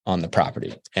wife on the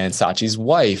property and Sachi's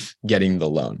wife getting the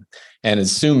loan. And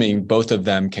assuming both of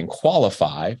them can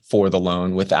qualify for the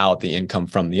loan without the income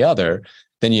from the other,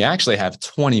 then you actually have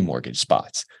 20 mortgage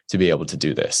spots to be able to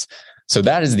do this. So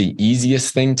that is the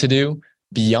easiest thing to do.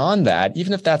 Beyond that,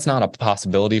 even if that's not a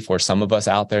possibility for some of us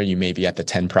out there, you may be at the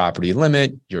 10 property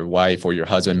limit. Your wife or your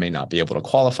husband may not be able to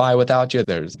qualify without you.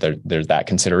 There's that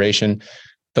consideration.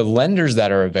 The lenders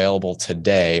that are available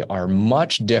today are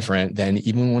much different than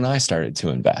even when I started to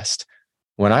invest.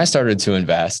 When I started to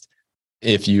invest,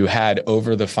 if you had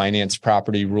over the finance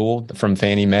property rule from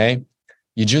Fannie Mae,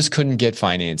 you just couldn't get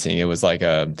financing. It was like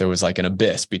there was like an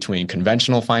abyss between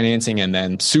conventional financing and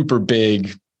then super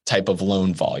big type of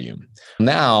loan volume.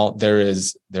 Now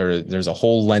there's a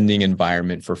whole lending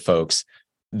environment for folks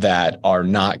that are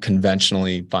not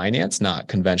conventionally financed, not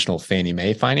conventional Fannie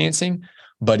Mae financing.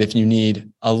 But if you need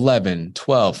 11,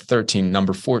 12, 13,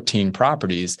 number 14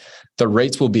 properties, the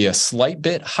rates will be a slight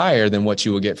bit higher than what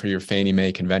you will get for your Fannie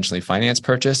Mae conventionally financed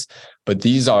purchase. But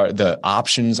the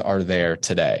options are there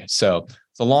today. So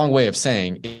it's a long way of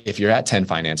saying if you're at 10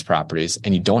 finance properties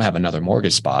and you don't have another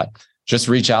mortgage spot, just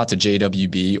reach out to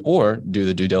JWB or do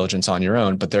the due diligence on your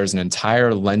own. But there's an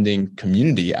entire lending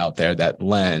community out there that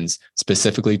lends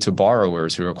specifically to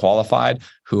borrowers who are qualified,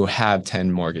 who have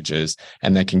 10 mortgages,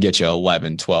 and that can get you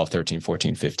 11, 12, 13,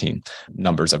 14, 15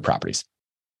 numbers of properties.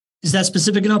 Is that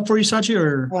specific enough for you, Sachi?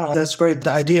 Or Wow, that's great.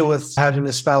 The idea with having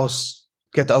the spouse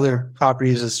get the other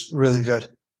properties is really good.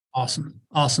 Awesome,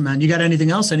 man. You got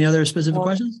anything else? Any other specific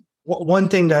questions? One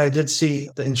thing that I did see,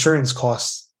 the insurance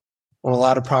costs on a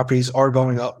lot of properties are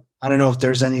going up. I don't know if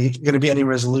there's going to be any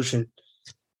resolution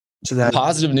to that.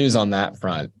 Positive news on that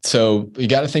front. So you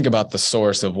got to think about the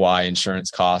source of why insurance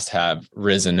costs have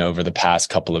risen over the past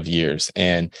couple of years.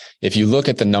 And if you look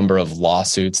at the number of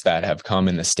lawsuits that have come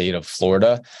in the state of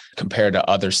Florida compared to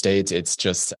other states,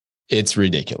 it's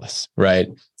ridiculous, right?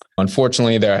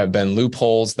 Unfortunately, there have been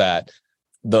loopholes that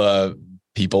the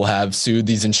people have sued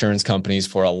these insurance companies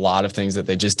for a lot of things that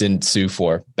they just didn't sue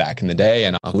for back in the day.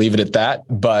 And I'll leave it at that.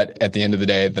 But at the end of the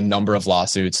day, the number of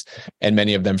lawsuits, and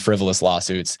many of them frivolous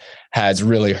lawsuits, has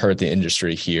really hurt the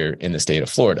industry here in the state of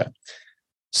Florida.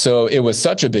 So it was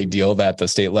such a big deal that the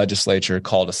state legislature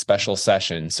called a special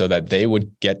session so that they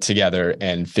would get together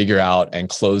and figure out and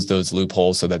close those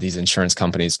loopholes so that these insurance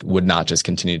companies would not just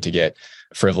continue to get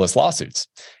frivolous lawsuits.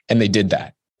 And they did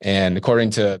that. And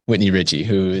according to Whitney Ritchie,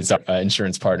 who is our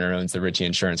insurance partner, owns the Ritchie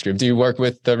Insurance Group. Do you work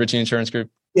with the Ritchie Insurance Group?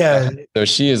 Yeah. So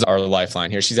she is our lifeline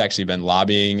here. She's actually been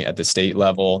lobbying at the state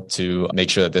level to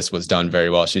make sure that this was done very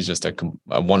well. She's just a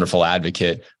wonderful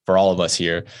advocate for all of us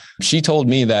here. She told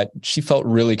me that she felt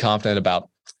really confident about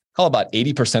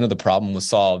 80% of the problem was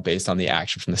solved based on the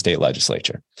action from the state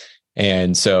legislature.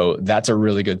 And so that's a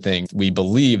really good thing. We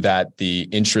believe that the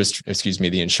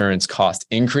insurance cost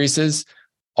increases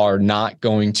are not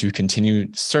going to continue,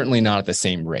 certainly not at the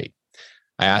same rate.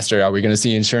 I asked her, are we going to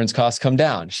see insurance costs come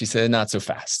down? She said, not so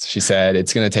fast. She said,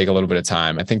 it's going to take a little bit of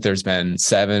time. I think there's been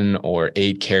 7 or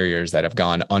 8 carriers that have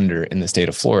gone under in the state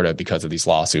of Florida because of these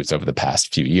lawsuits over the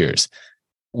past few years.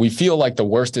 We feel like the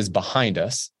worst is behind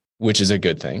us, which is a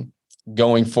good thing.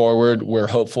 Going forward, we're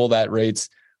hopeful that rates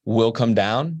will come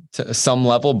down to some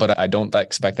level, but I don't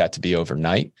expect that to be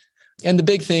overnight. And the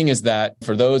big thing is that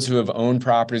for those who have owned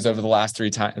properties over the last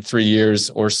 3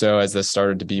 years or so, as this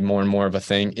started to be more and more of a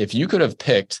thing, if you could have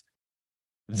picked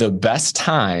the best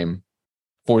time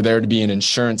for there to be an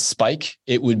insurance spike,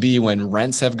 it would be when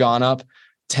rents have gone up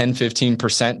 10,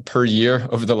 15% per year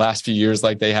over the last few years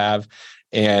like they have.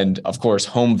 And of course,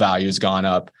 home value's gone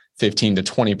up 15 to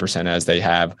 20% as they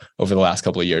have over the last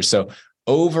couple of years. So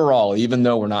overall, even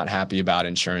though we're not happy about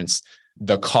insurance,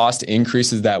 the cost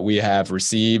increases that we have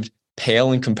received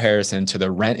pale in comparison to the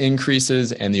rent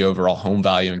increases and the overall home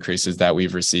value increases that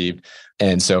we've received.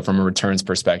 And so from a returns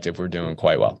perspective, we're doing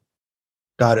quite well.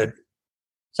 Got it.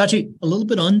 Sachi, a little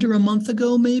bit under a month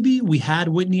ago, maybe, we had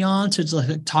Whitney on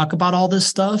to talk about all this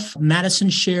stuff. Madison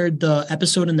shared the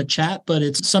episode in the chat, but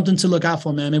it's something to look out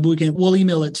for, man. Maybe we'll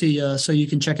email it to you so you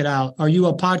can check it out. Are you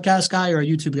a podcast guy or a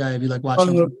YouTube guy if you like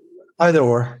watching? Either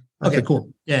or. Okay,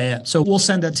 cool. Yeah. So we'll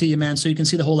send that to you, man, so you can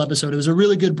see the whole episode. It was a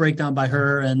really good breakdown by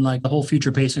her and like the whole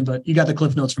future pacing, but you got the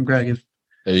cliff notes from Greg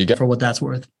there you go. For what that's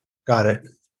worth. Got it.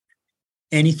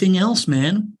 Anything else,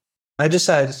 man? I just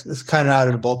said it's kind of out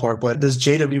of the ballpark, but does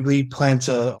JWB plan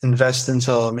to invest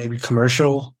into maybe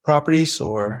commercial properties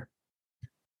or?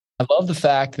 I love the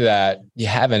fact that you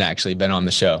haven't actually been on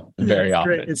the show very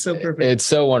often. Great. It's so perfect. It's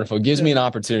so wonderful. It gives me an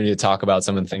opportunity to talk about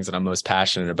some of the things that I'm most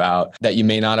passionate about that you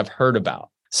may not have heard about.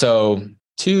 So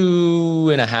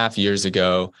 2.5 years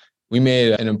ago, we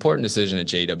made an important decision at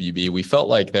JWB. We felt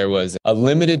like there was a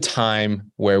limited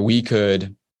time where we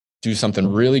could do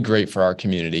something really great for our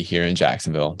community here in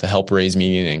Jacksonville to help raise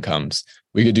median incomes.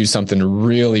 We could do something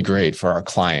really great for our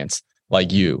clients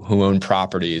like you who own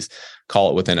properties, call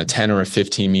it within a 10 or a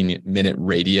 15-minute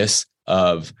radius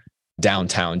of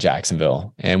downtown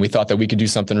Jacksonville. And we thought that we could do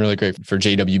something really great for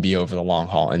JWB over the long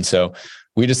haul. And so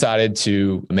we decided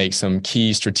to make some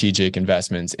key strategic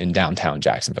investments in downtown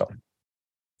Jacksonville.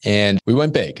 And we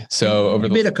went big. So we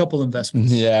made a couple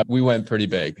investments. Yeah, we went pretty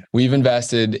big. We've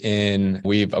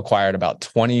acquired about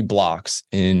 20 blocks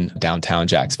in downtown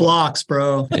Jacksonville. Blocks,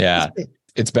 bro. Yeah.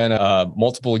 It's been a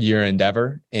multiple year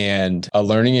endeavor and a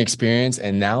learning experience.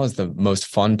 And now is the most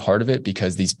fun part of it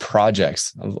because these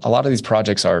projects, a lot of these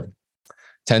projects are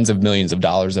tens of millions of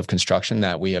dollars of construction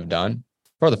that we have done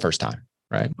for the first time,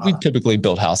 right? We typically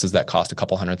build houses that cost a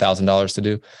couple $100,000 to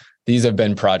do. These have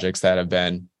been projects that have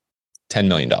been $10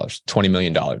 million, $20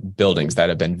 million buildings that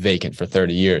have been vacant for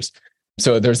 30 years.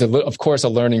 So there's of course, a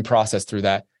learning process through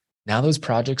that. Now those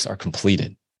projects are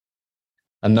completed.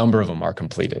 A number of them are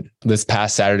completed. This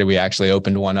past Saturday, we actually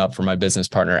opened one up for my business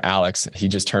partner, Alex. He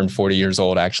just turned 40 years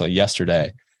old actually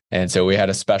yesterday. And so we had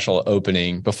a special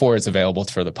opening before it's available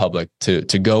for the public to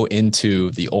go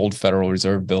into the old Federal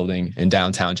Reserve building in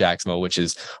downtown Jacksonville, which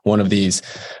is one of these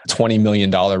 $20 million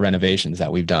renovations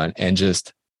that we've done, and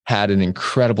just had an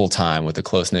incredible time with a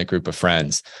close-knit group of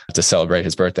friends to celebrate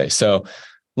his birthday. So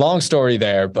long story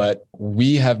there, but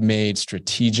we have made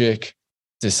strategic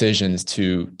decisions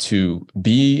to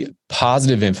be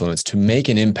positive influence, to make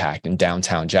an impact in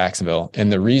downtown Jacksonville.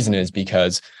 And the reason is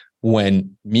because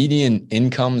when median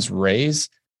incomes raise,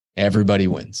 everybody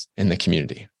wins in the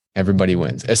community. Everybody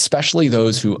wins, especially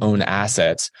those who own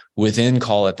assets within,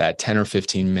 call it that 10 or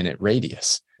 15-minute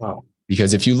radius. Wow.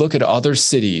 Because if you look at other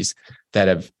cities that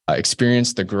have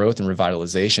experienced the growth and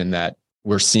revitalization that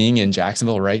we're seeing in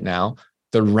Jacksonville right now,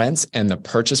 the rents and the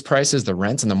purchase prices, the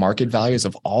rents and the market values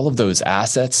of all of those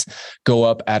assets go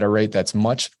up at a rate that's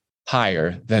much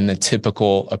higher than the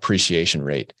typical appreciation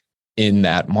rate in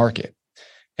that market.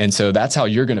 And so that's how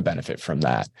you're going to benefit from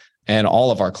that. And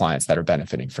all of our clients that are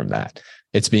benefiting from that.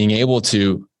 It's being able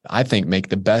to, I think, make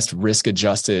the best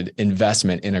risk-adjusted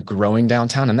investment in a growing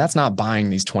downtown. And that's not buying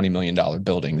these $20 million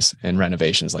buildings and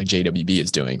renovations like JWB is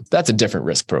doing. That's a different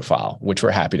risk profile, which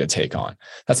we're happy to take on.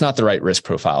 That's not the right risk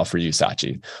profile for you,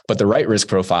 Sachi. But the right risk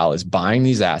profile is buying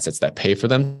these assets that pay for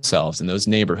themselves in those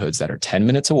neighborhoods that are 10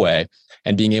 minutes away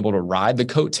and being able to ride the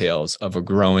coattails of a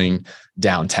growing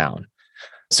downtown.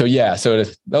 So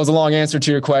that was a long answer to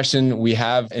your question. We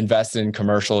have invested in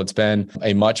commercial. It's been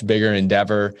a much bigger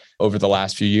endeavor over the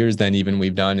last few years than even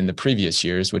we've done in the previous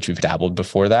years, which we've dabbled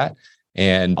before that.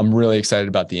 And I'm really excited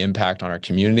about the impact on our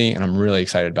community. And I'm really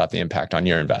excited about the impact on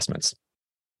your investments.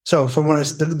 So from what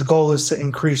the goal is to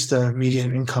increase the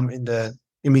median income in the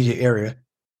immediate area.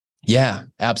 Yeah,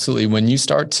 absolutely. When you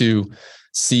start to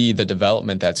see the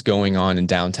development that's going on in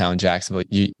downtown Jacksonville,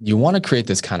 you want to create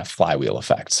this kind of flywheel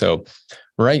effect. So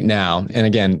right now, and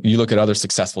again, you look at other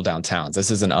successful downtowns. This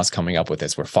isn't us coming up with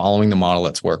this. We're following the model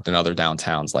that's worked in other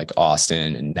downtowns like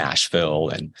Austin and Nashville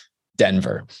and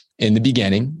Denver. In the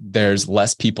beginning, there's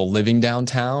less people living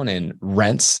downtown and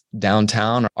rents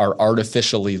downtown are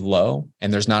artificially low,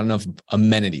 and there's not enough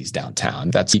amenities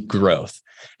downtown. That's growth.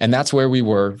 And that's where we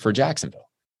were for Jacksonville,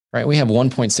 right? We have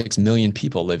 1.6 million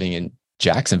people living in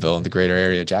Jacksonville, in the greater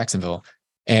area of Jacksonville.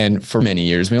 And for many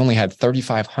years, we only had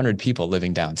 3,500 people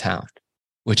living downtown,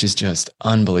 which is just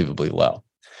unbelievably low.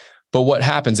 But what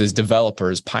happens is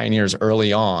developers, pioneers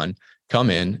early on, come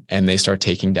in and they start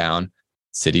taking down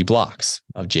city blocks.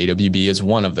 JWB is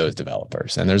one of those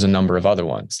developers, and there's a number of other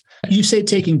ones. You say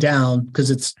taking down because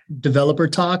it's developer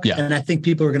talk, yeah. And I think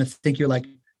people are going to think you're like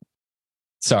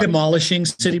demolishing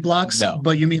city blocks, no.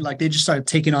 But you mean like they just started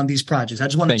taking on these projects. I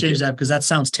just want to change that because that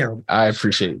sounds terrible. I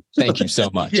appreciate it. Thank you so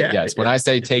much. Yeah. Yes, when I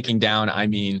say taking down, I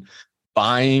mean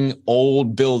buying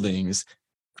old buildings,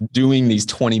 doing these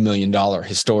 $20 million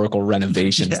historical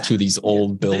renovations to these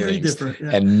old buildings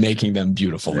and making them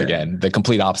beautiful again. The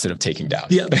complete opposite of taking down.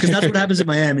 Yeah, because that's what happens in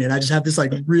Miami. And I just have this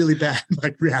like really bad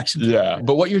reaction. Yeah.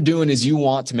 But what you're doing is you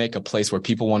want to make a place where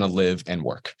people want to live and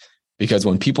work. Because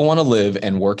when people want to live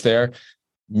and work there,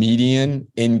 median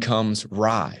incomes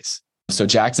rise. So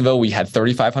Jacksonville, we had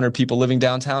 3,500 people living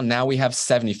downtown. Now we have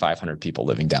 7,500 people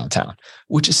living downtown,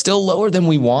 which is still lower than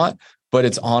we want, but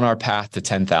it's on our path to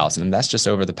 10,000. And that's just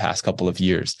over the past couple of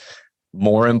years.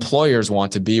 More employers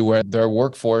want to be where their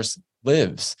workforce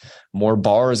lives. More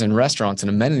bars and restaurants and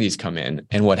amenities come in.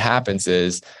 And what happens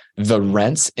is the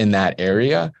rents in that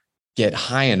area get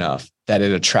high enough that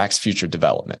it attracts future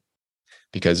development,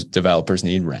 because developers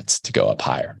need rents to go up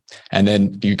higher. And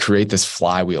then you create this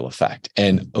flywheel effect.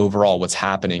 And overall, what's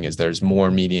happening is there's more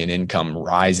median income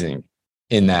rising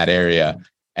in that area.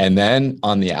 And then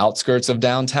on the outskirts of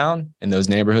downtown, in those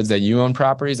neighborhoods that you own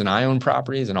properties and I own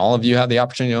properties and all of you have the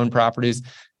opportunity to own properties,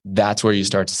 that's where you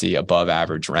start to see above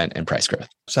average rent and price growth.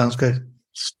 Sounds good.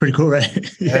 It's pretty cool, right?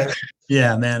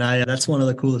 Yeah, man. That's one of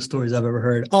the coolest stories I've ever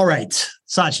heard. All right,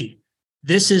 Sachi,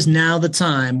 this is now the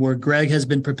time where Greg has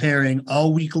been preparing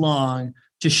all week long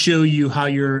to show you how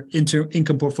your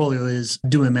income portfolio is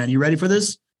doing, man. You ready for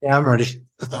this? Yeah, I'm ready.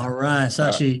 All right,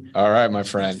 Sachi. All right, my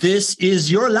friend. This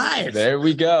is your life. There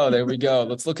we go. There we go.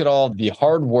 Let's look at all the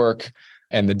hard work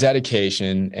and the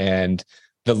dedication and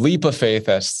the leap of faith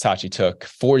that Sachi took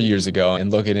 4 years ago,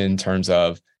 and look at it in terms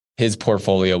of his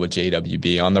portfolio with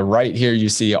JWB. On the right here, you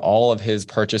see all of his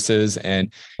purchases.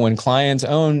 And when clients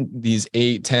own these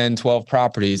 8, 10, 12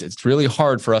 properties, it's really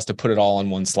hard for us to put it all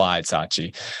on one slide,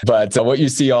 Sachi. But what you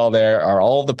see all there are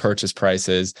all the purchase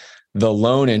prices, the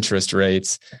loan interest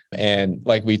rates. And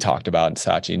like we talked about,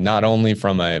 Sachi, not only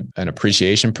from an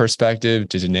appreciation perspective,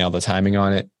 did you nail the timing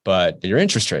on it, but your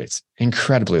interest rates,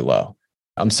 incredibly low.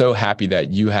 I'm so happy that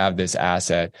you have this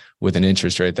asset with an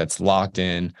interest rate that's locked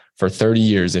in for 30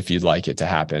 years if you'd like it to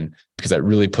happen, because that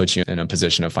really puts you in a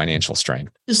position of financial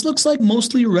strength. This looks like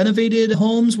mostly renovated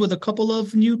homes with a couple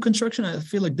of new construction. I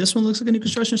feel like this one looks like a new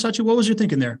construction. Sachi, what was your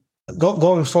thinking there?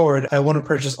 Going forward, I want to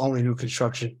purchase only new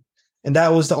construction. And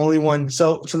that was the only one.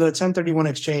 So for the 1031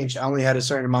 exchange, I only had a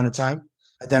certain amount of time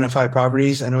to identify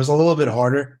properties, and it was a little bit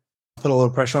harder, put a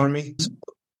little pressure on me.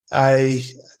 I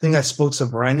think I spoke to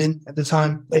Brandon at the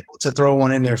time, able to throw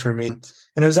one in there for me. And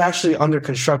it was actually under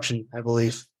construction, I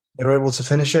believe. They were able to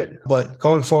finish it. But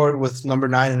going forward with number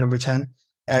 9 and number 10,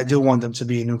 I do want them to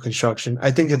be new construction.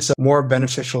 I think it's more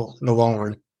beneficial in the long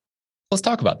run. Let's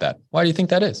talk about that. Why do you think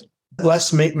that is?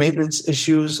 Less maintenance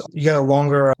issues. You get a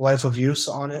longer life of use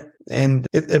on it, and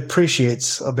it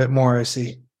appreciates a bit more, I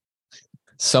see.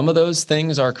 Some of those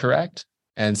things are correct,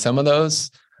 and some of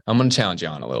those I'm going to challenge you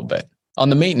on a little bit. On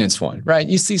the maintenance one, right?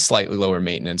 You see slightly lower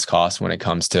maintenance costs when it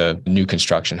comes to new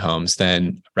construction homes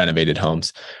than renovated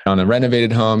homes. On a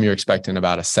renovated home, you're expecting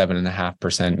about a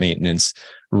 7.5% maintenance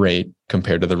rate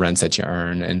compared to the rents that you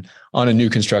earn. And on a new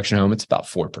construction home, it's about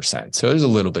 4%. So there's a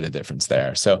little bit of difference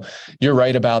there. So you're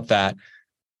right about that.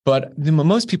 But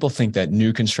most people think that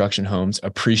new construction homes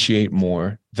appreciate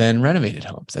more than renovated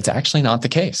homes. That's actually not the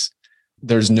case.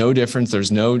 There's no difference.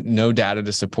 There's no data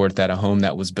to support that a home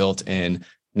that was built in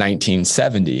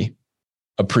 1970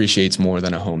 appreciates more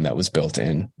than a home that was built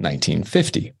in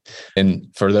 1950. And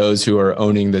for those who are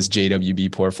owning this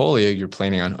JWB portfolio, you're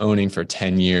planning on owning for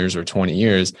 10 years or 20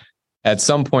 years. At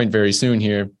some point very soon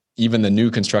here, even the new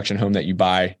construction home that you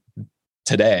buy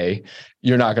today,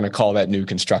 you're not going to call that new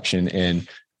construction in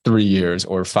 3 years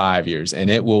or 5 years. And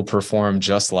it will perform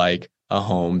just like a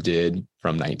home did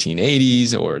from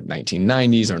 1980s or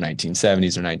 1990s or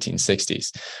 1970s or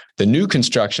 1960s. The new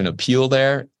construction appeal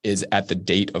there is at the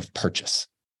date of purchase.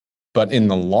 But in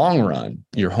the long run,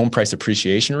 your home price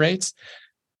appreciation rates,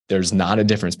 there's not a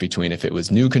difference between if it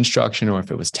was new construction or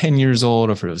if it was 10 years old,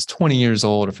 or if it was 20 years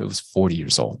old, or if it was 40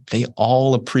 years old. They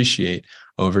all appreciate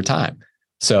over time.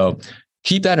 So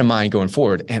keep that in mind going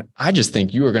forward. And I just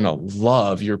think you are going to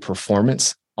love your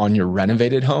performance on your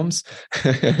renovated homes.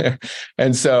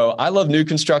 And so I love new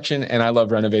construction and I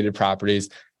love renovated properties.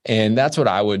 And that's what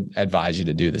I would advise you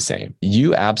to do the same.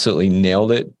 You absolutely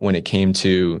nailed it when it came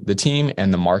to the team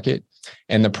and the market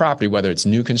and the property, whether it's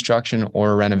new construction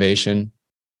or a renovation.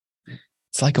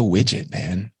 It's like a widget,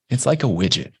 man. It's like a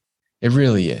widget. It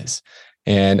really is.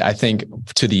 And I think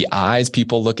to the eyes,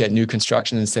 people look at new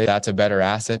construction and say that's a better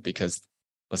asset because,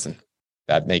 listen,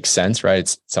 that makes sense,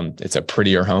 right? It's a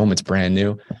prettier home. It's brand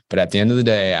new. But at the end of the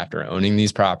day, after owning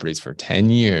these properties for 10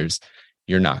 years,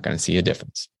 you're not going to see a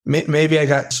difference. Maybe I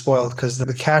got spoiled because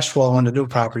the cash flow on the new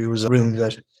property was really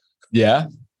good. Yeah.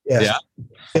 There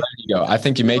you go. I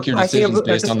think you make your decisions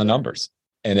based on the numbers.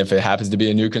 And if it happens to be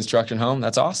a new construction home,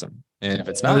 that's awesome. And if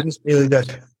it's not, it's really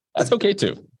good. That's okay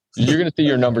too. You're going to see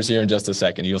your numbers here in just a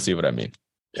second. You'll see what I mean.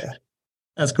 Yeah.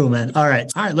 That's cool, man. All right.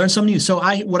 Learn something new. So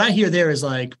what I hear there is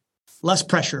like less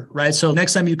pressure, right? So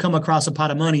next time you come across a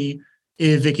pot of money,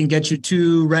 if it can get you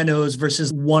 2 renos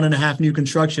versus 1.5 new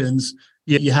constructions,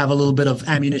 you have a little bit of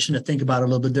ammunition to think about a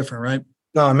little bit different, right?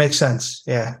 No, it makes sense.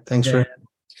 Yeah. Thanks for.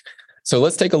 So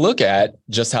let's take a look at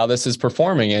just how this is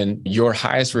performing. And your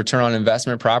highest return on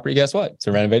investment property, guess what? It's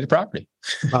a renovated property.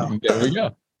 Wow. There we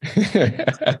go.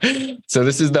 So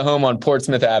this is the home on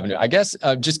Portsmouth Avenue. I guess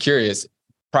I'm just curious,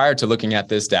 prior to looking at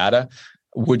this data,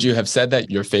 would you have said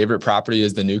that your favorite property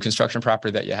is the new construction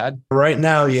property that you had? Right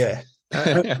now, yeah.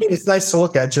 It's nice to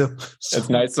look at, too. It's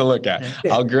nice to look at.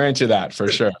 Yeah. I'll grant you that for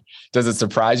sure. Does it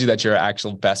surprise you that your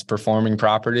actual best performing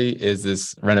property is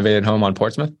this renovated home on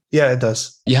Portsmouth? Yeah, it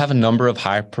does. You have a number of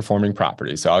high performing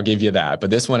properties, so I'll give you that. But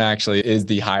this one actually is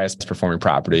the highest performing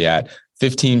property at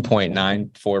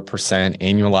 15.94%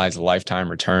 annualized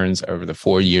lifetime returns over the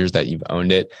 4 years that you've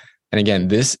owned it. And again,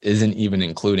 this isn't even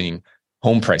including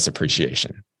home price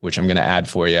appreciation, which I'm going to add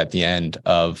for you at the end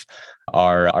of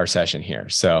our session here.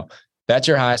 So that's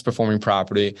your highest performing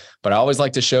property, but I always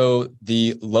like to show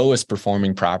the lowest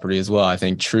performing property as well. I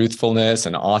think truthfulness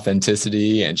and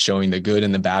authenticity and showing the good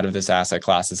and the bad of this asset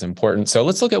class is important. So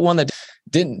let's look at one that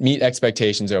didn't meet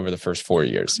expectations over the first 4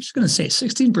 years. I'm just going to say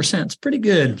 16% is pretty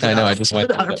good. I know. I just went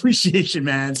without appreciation,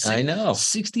 man. I know.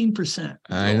 16%.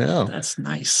 I know. That's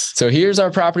nice. So here's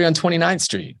our property on 29th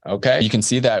Street. Okay. You can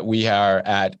see that we are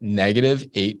at negative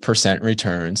 8%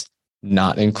 returns,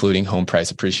 not including home price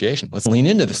appreciation. Let's lean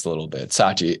into this a little bit.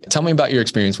 Sachi, tell me about your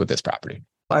experience with this property.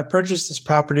 I purchased this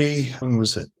property, when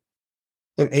was it?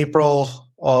 In April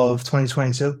of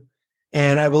 2022.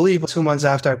 And I believe 2 months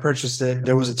after I purchased it,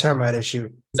 there was a termite issue.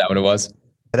 Is that what it was?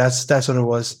 That's what it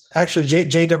was. Actually,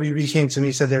 JWB came to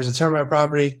me, said there's a termite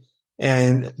property.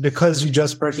 And because you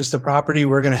just purchased the property,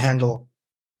 we're going to handle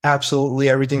absolutely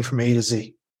everything from A to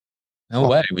Z. No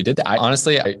way. We did that.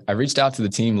 I reached out to the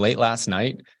team late last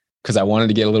night because I wanted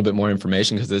to get a little bit more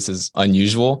information because this is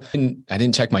unusual. And I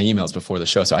didn't check my emails before the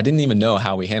show, so I didn't even know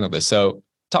how we handled this. So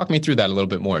talk me through that a little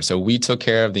bit more. So we took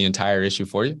care of the entire issue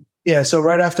for you? Yeah. So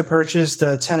right after purchase,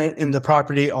 the tenant in the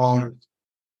property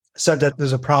said that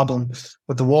there's a problem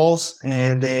with the walls,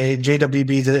 and JWB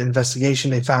did an investigation.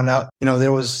 They found out,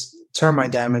 there was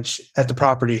termite damage at the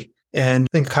property. And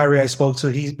I think Kyrie I spoke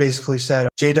to, he basically said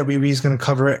JWB is going to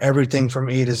cover everything from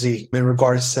A to Z in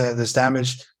regards to this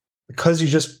damage. Because you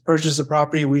just purchased the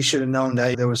property, we should have known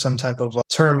that there was some type of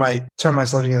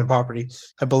termites living in the property.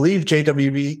 I believe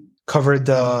JWB covered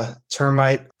the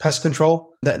termite pest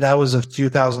control. That was a few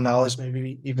 $1,000s,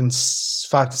 maybe even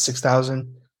 $5,000 to $6,000.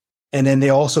 And then they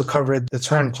also covered the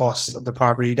turn costs of the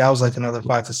property. That was like another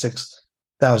 $5,000 to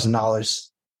 $6,000.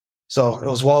 So it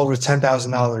was well over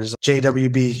 $10,000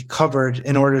 JWB covered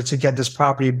in order to get this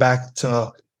property back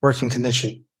to working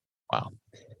condition. Wow.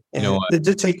 And it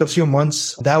did take a few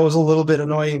months. That was a little bit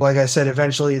annoying. Like I said,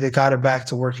 eventually they got it back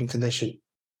to working condition.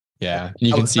 Yeah.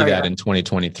 You can see that in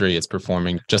 2023, it's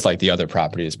performing just like the other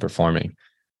property is performing.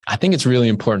 I think it's really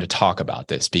important to talk about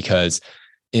this because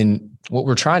in what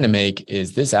we're trying to make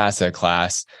is this asset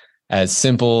class as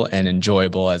simple and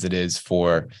enjoyable as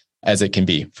it can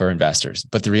be for investors.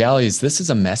 But the reality is this is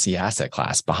a messy asset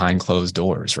class behind closed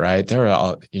doors, right?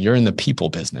 You're in the people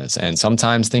business, and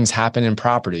sometimes things happen in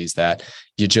properties that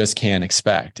you just can't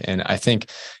expect. And I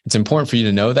think it's important for you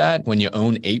to know that when you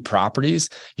own 8 properties,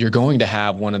 you're going to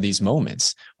have one of these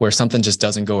moments where something just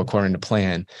doesn't go according to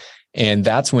plan. And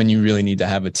that's when you really need to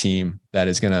have a team that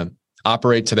is going to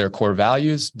operate to their core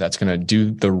values, that's going to do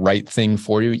the right thing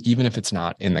for you, even if it's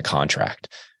not in the contract.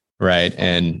 Right.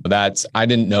 And I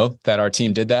didn't know that our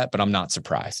team did that, but I'm not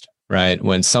surprised, right?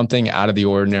 When something out of the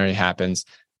ordinary happens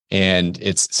and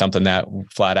it's something that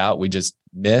flat out we just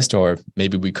missed, or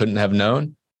maybe we couldn't have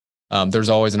known, there's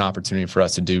always an opportunity for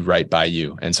us to do right by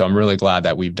you. And so I'm really glad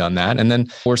that we've done that. And then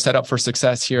we're set up for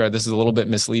success here. This is a little bit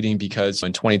misleading because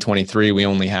in 2023, we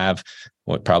only have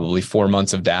probably 4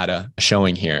 months of data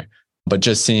showing here, but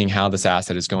just seeing how this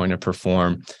asset is going to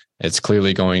perform, it's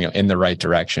clearly going in the right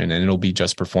direction, and it'll be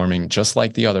just performing just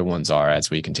like the other ones are as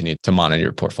we continue to monitor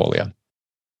your portfolio.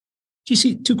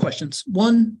 GC, 2 questions.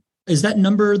 One, is that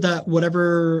number that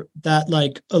whatever that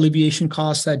like alleviation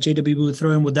cost that JWB would throw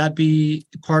in, would that be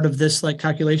part of this like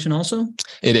calculation also?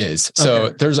 It is. So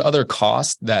there's other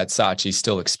costs that Sachi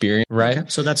still experienced, right? Okay.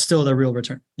 So that's still the real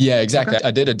return. Yeah, exactly. Okay.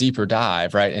 I did a deeper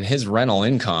dive, right? And his rental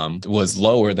income was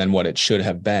lower than what it should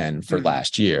have been for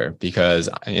last year because,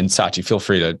 and Sachi, feel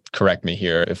free to correct me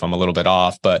here if I'm a little bit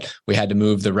off, but we had to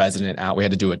move the resident out. We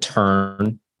had to do a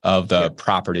turn of the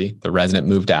property. The resident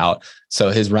moved out.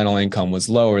 So his rental income was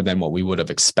lower than what we would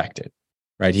have expected,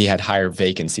 right? He had higher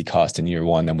vacancy cost in year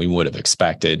 1 than we would have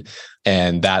expected.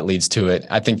 And that leads to it.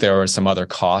 I think there were some other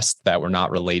costs that were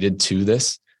not related to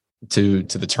this, to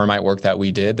the termite work that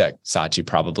we did that Sachi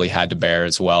probably had to bear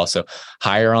as well. So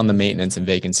higher on the maintenance and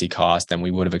vacancy cost than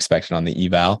we would have expected on the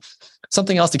eval.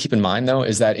 Something else to keep in mind, though,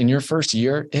 is that in your first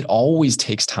year, it always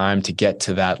takes time to get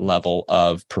to that level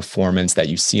of performance that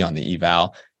you see on the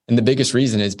eval. And the biggest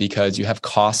reason is because you have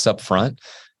costs up front.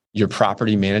 Your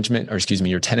property management,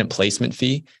 your tenant placement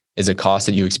fee is a cost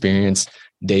that you experience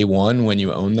day one when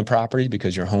you own the property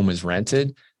because your home is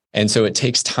rented. And so it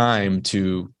takes time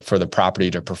for the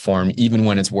property to perform even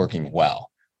when it's working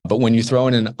well. But when you throw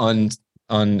in an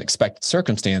unexpected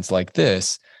circumstance like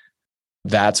this,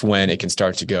 that's when it can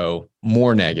start to go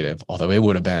more negative, although it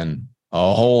would have been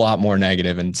a whole lot more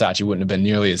negative, and Sachi wouldn't have been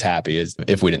nearly as happy as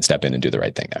if we didn't step in and do the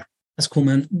right thing there. That's cool,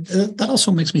 man. That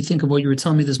also makes me think of what you were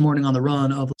telling me this morning on the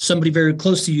run of somebody very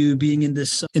close to you being in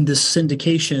this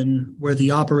syndication where the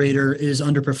operator is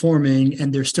underperforming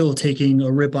and they're still taking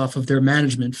a rip off of their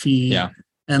management fee. Yeah.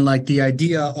 And like the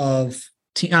idea of,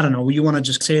 I don't know, you want to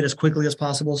just say it as quickly as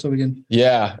possible so we can.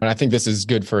 Yeah. And I think this is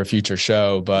good for a future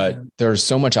show, but there's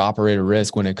so much operator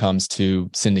risk when it comes to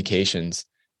syndications.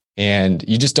 And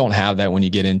you just don't have that when you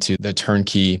get into the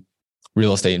turnkey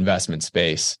real estate investment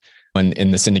space. When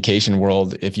in the syndication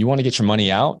world, if you want to get your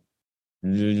money out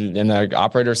and the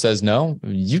operator says no,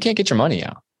 you can't get your money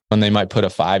out. And they might put a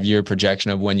 5-year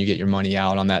projection of when you get your money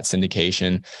out on that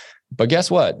syndication. But guess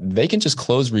what? They can just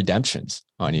close redemptions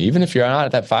on you. Even if you're not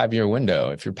at that 5-year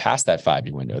window, if you're past that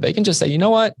 5-year window, they can just say, you know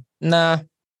what? Nah,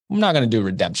 I'm not going to do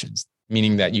redemptions,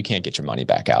 meaning that you can't get your money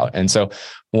back out. And so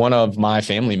one of my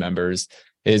family members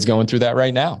is going through that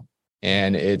right now.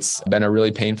 And it's been a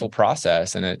really painful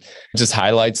process. And it just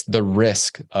highlights the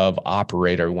risk of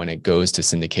operator when it goes to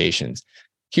syndications.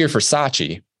 Here for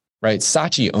Sachi, right?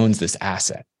 Sachi owns this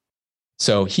asset.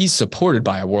 So he's supported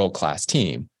by a world-class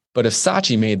team. But if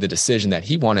Sachi made the decision that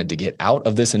he wanted to get out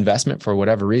of this investment for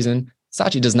whatever reason,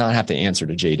 Sachi does not have to answer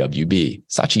to JWB.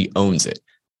 Sachi owns it.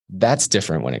 That's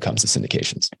different when it comes to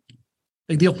syndications.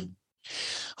 Big deal.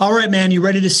 All right, man. You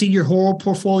ready to see your whole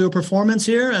portfolio performance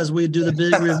here as we do the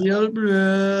big reveal?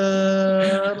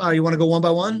 You want to go one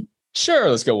by one? Sure,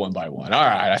 let's go one by one. All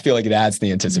right. I feel like it adds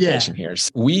the anticipation here.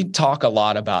 So we talk a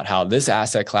lot about how this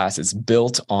asset class is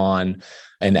built on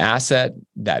an asset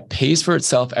that pays for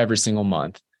itself every single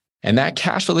month. And that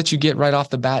cash flow that you get right off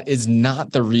the bat is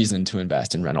not the reason to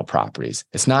invest in rental properties.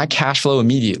 It's not cash flow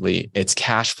immediately. It's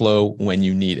cash flow when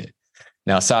you need it.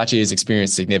 Now, Sachi has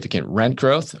experienced significant rent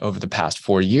growth over the past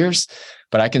 4 years,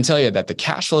 but I can tell you that the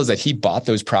cash flows that he bought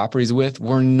those properties with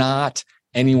were not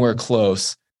anywhere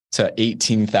close to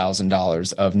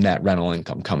 $18,000 of net rental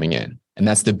income coming in. And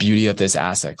that's the beauty of this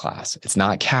asset class. It's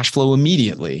not cash flow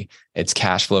immediately. It's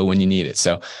cash flow when you need it.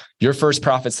 So your first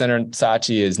profit center,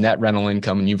 Sachi, is net rental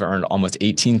income, and you've earned almost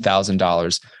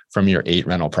 $18,000 from your 8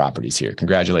 rental properties here.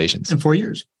 Congratulations. In 4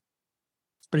 years.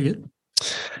 It's pretty good.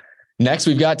 Next,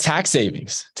 we've got tax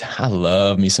savings. I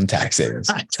love me some tax savings.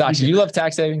 Sachi, do you love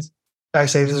tax savings?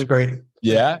 Tax savings is great.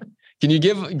 Yeah. Can you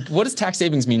what does tax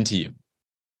savings mean to you?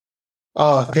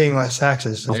 Oh, paying less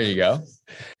taxes. There you go.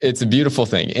 It's a beautiful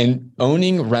thing. In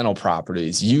owning rental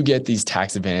properties, you get these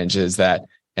tax advantages that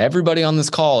everybody on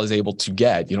this call is able to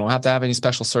get. You don't have to have any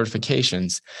special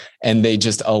certifications, and they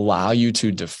just allow you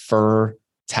to defer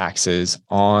taxes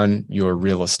on your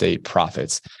real estate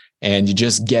profits. And you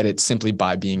just get it simply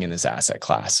by being in this asset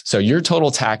class. So your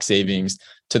total tax savings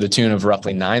to the tune of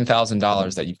roughly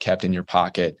 $9,000 that you've kept in your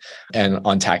pocket and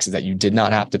on taxes that you did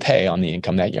not have to pay on the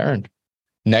income that you earned.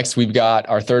 Next, we've got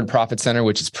our third profit center,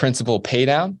 which is principal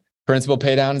paydown. Principal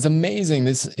paydown is amazing.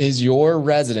 This is your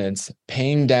residence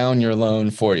paying down your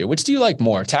loan for you. Which do you like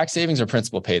more, tax savings or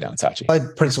principal paydown, Sachi? I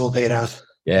like principal paydown.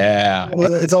 Yeah.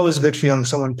 Well, it's always a good feeling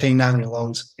someone paying down your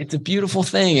loans. It's a beautiful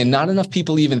thing. And not enough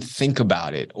people even think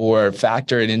about it or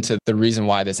factor it into the reason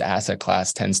why this asset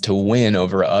class tends to win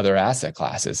over other asset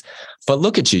classes. But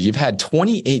look at you. You've had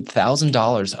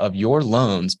 $28,000 of your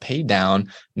loans paid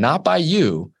down, not by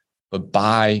you, but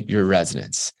by your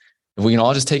residents. If we can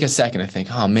all just take a second and think,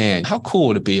 oh man, how cool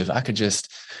would it be if I could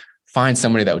just find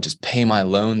somebody that would just pay my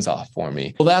loans off for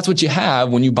me? Well, that's what you have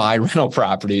when you buy rental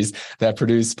properties that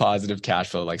produce positive cash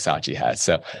flow like Sachi has.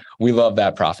 So we love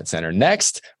that profit center.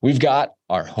 Next, we've got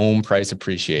our home price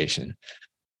appreciation.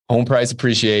 Home price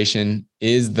appreciation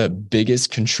is the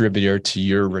biggest contributor to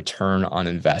your return on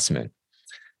investment.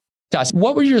 Josh,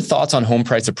 what were your thoughts on home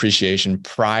price appreciation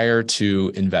prior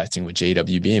to investing with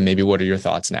JWB? And maybe what are your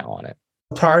thoughts now on it?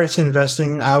 Prior to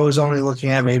investing, I was only looking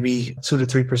at maybe 2 to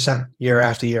 3% year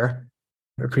after year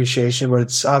appreciation, but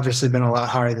it's obviously been a lot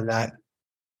higher than that.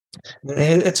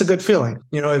 It's a good feeling.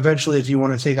 You know, eventually, if you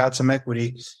want to take out some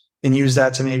equity and use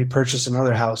that to maybe purchase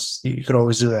another house, you could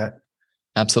always do that.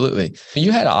 Absolutely.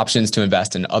 You had options to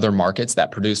invest in other markets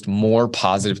that produced more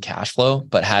positive cash flow,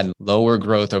 but had lower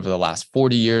growth over the last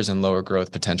 40 years and lower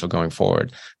growth potential going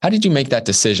forward. How did you make that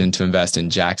decision to invest in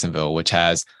Jacksonville, which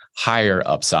has higher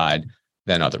upside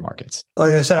than other markets?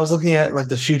 Like I said, I was looking at like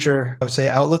the future, I would say,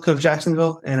 outlook of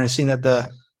Jacksonville, and I seen that the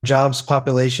jobs,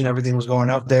 population, everything was going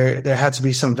up. There had to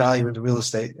be some value in the real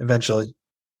estate eventually.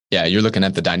 Yeah, you're looking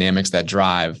at the dynamics that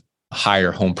drive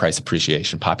higher home price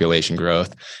appreciation, population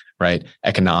growth, right?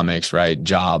 Economics, right?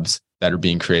 Jobs that are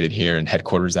being created here and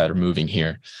headquarters that are moving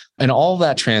here. And all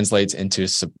that translates into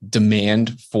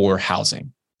demand for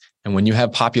housing. And when you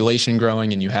have population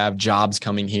growing and you have jobs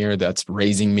coming here that's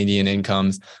raising median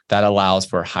incomes, that allows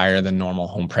for higher than normal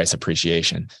home price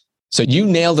appreciation. So you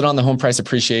nailed it on the home price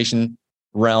appreciation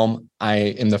realm. I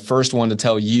am the first one to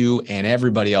tell you and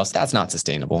everybody else that's not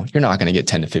sustainable. You're not going to get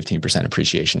 10 to 15%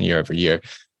 appreciation year over year.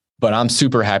 But I'm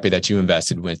super happy that you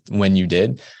invested when you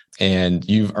did. And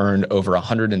you've earned over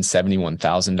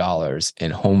 $171,000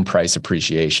 in home price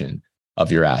appreciation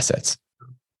of your assets.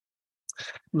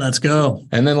 Let's go.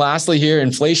 And then lastly here,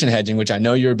 inflation hedging, which I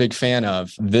know you're a big fan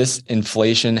of. This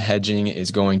inflation hedging is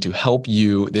going to help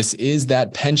you. This is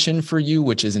that pension for you,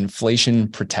 which is inflation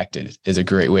protected, is a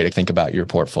great way to think about your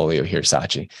portfolio here,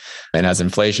 Sachi. And as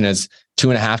inflation is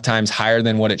 2.5 times higher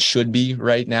than what it should be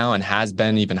right now and has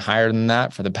been even higher than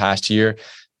that for the past year,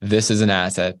 this is an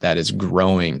asset that is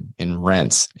growing in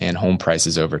rents and home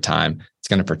prices over time. It's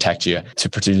going to protect you to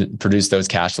produce those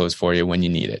cash flows for you when you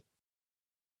need it.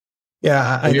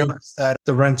 Yeah, I noticed that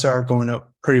the rents are going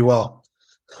up pretty well.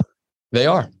 They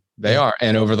are.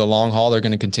 And over the long haul, they're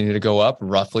going to continue to go up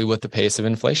roughly with the pace of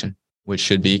inflation, which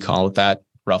should be, call it that,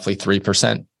 roughly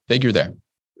 3% figure there.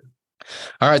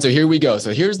 All right, so here we go.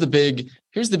 So here's the big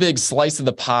slice of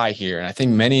the pie here. And I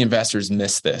think many investors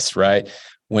miss this, right?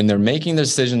 When they're making their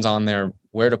decisions on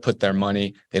where to put their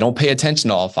money, they don't pay attention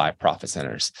to all 5 profit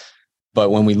centers. But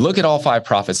when we look at all 5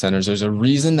 profit centers, there's a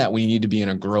reason that we need to be in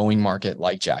a growing market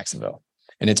like Jacksonville.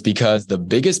 And it's because the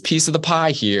biggest piece of the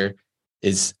pie here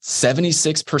is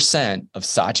 76% of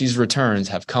Sachi's returns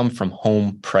have come from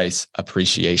home price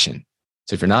appreciation.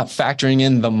 So if you're not factoring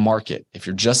in the market, if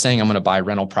you're just saying I'm going to buy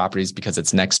rental properties because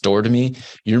it's next door to me,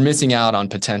 you're missing out on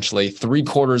potentially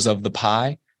 3/4 of the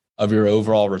pie of your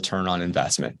overall return on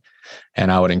investment.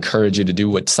 And I would encourage you to do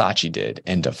what Sachi did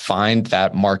and to find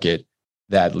that market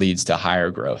that leads to higher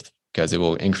growth because it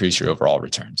will increase your overall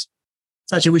returns.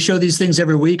 Sachi, we show these things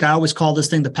every week. I always call this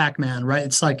thing the Pac-Man, right?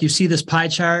 It's like you see this pie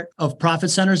chart of profit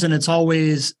centers and it's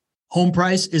always home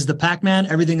price is the Pac-Man.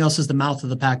 Everything else is the mouth of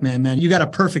the Pac-Man, man. You got a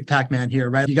perfect Pac-Man here,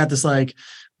 right? You got this like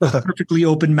perfectly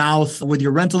open mouth with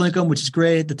your rental income, which is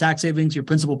great. The tax savings, your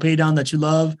principal pay down that you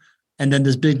love. And then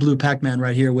this big blue Pac-Man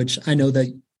right here, which I know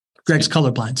that Greg's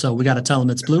colorblind. So we got to tell him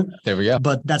it's blue. There we go.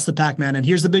 But that's the Pac-Man. And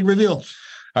here's the big reveal.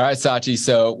 All right, Sachi.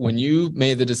 So when you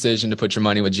made the decision to put your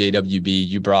money with JWB,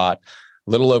 you brought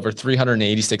a little over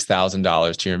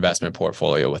 $386,000 to your investment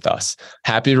portfolio with us.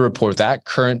 Happy to report that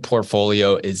current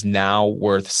portfolio is now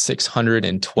worth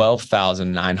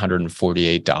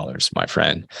 $612,948, my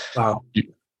friend. Wow.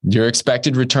 Your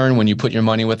expected return when you put your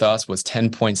money with us was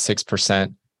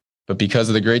 10.6%. But because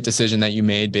of the great decision that you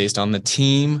made based on the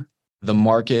team, the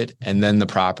market, and then the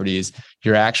properties,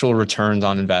 your actual returns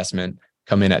on investment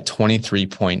come in at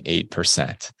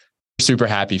 23.8%. Super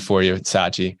happy for you,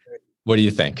 Sachi. What do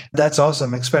you think? That's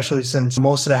awesome, especially since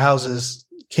most of the houses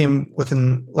came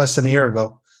within less than a year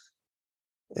ago.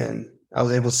 And I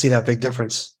was able to see that big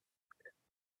difference.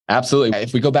 Absolutely.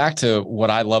 If we go back to what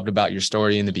I loved about your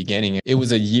story in the beginning, it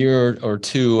was a year or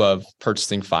two of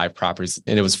purchasing 5 properties,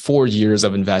 and it was 4 years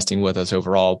of investing with us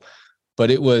overall.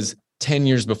 But it was 10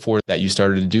 years before that you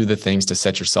started to do the things to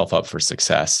set yourself up for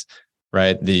success,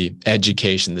 right? The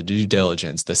education, the due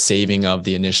diligence, the saving of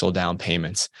the initial down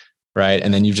payments, right?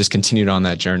 And then you've just continued on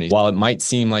that journey. While it might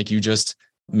seem like you just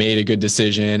made a good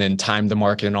decision and timed the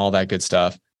market and all that good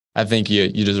stuff, I think you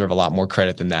deserve a lot more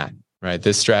credit than that, right?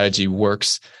 This strategy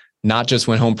works not just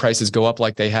when home prices go up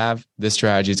like they have. This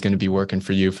strategy is going to be working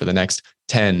for you for the next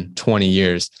 10, 20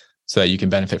 years so that you can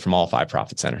benefit from all 5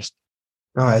 profit centers.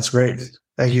 Oh, that's great.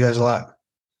 Thank you guys a lot.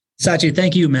 Sachi,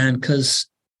 thank you, man, because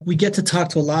we get to talk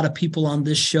to a lot of people on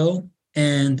this show.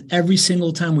 And every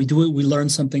single time we do it, we learn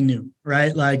something new,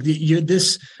 right? Like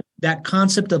that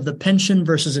concept of the pension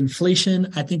versus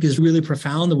inflation, I think is really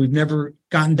profound that we've never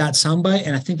gotten that soundbite.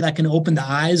 And I think that can open the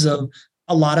eyes of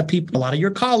a lot of people, a lot of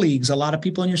your colleagues, a lot of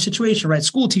people in your situation, right?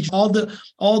 School teachers,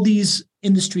 all these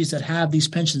industries that have these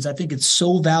pensions. I think it's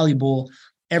so valuable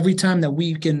every time that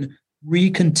we can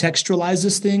recontextualize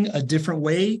this thing a different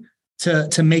way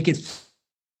to make it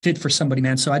fit for somebody,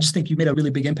 man. So I just think you made a really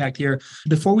big impact here.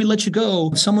 Before we let you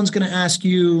go, if someone's going to ask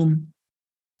you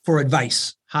for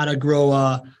advice, how to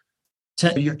grow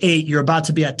you're 8, you're about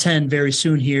to be at 10 very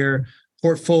soon here,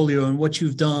 portfolio and what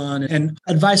you've done and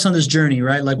advice on this journey,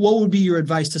 right? Like what would be your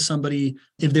advice to somebody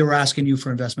if they were asking you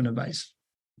for investment advice?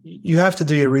 You have to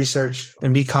do your research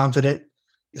and be confident.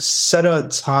 Set a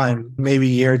time, maybe a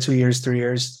year, 2 years, 3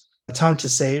 years, a time to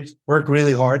save, work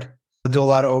really hard, do a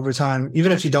lot of overtime.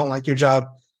 Even if you don't like your job,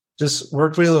 just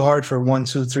work really hard for 1,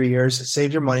 2, 3 years,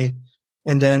 save your money,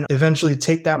 and then eventually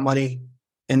take that money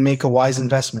and make a wise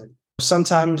investment.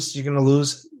 Sometimes you're going to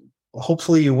lose.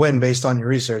 Hopefully you win based on your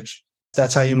research.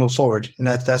 That's how you move forward. And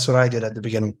that's what I did at the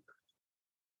beginning.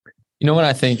 You know what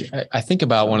I think? I think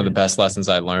about one of the best lessons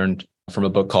I learned from a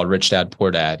book called Rich Dad,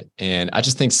 Poor Dad. And I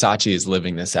just think Sachi is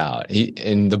living this out.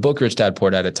 In the book, Rich Dad,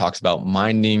 Poor Dad, it talks about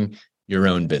minding your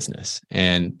own business.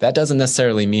 And that doesn't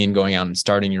necessarily mean going out and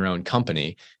starting your own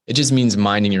company. It just means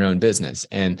minding your own business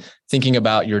and thinking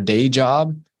about your day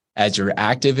job as your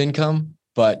active income,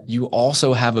 but you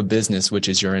also have a business, which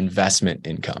is your investment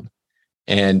income.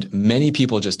 And many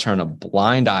people just turn a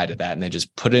blind eye to that and they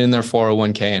just put it in their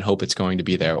 401k and hope it's going to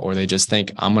be there. Or they just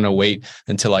think, I'm going to wait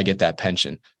until I get that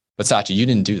pension. But Sachi, you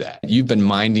didn't do that. You've been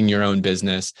minding your own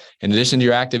business. In addition to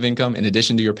your active income, in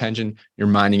addition to your pension, you're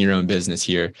minding your own business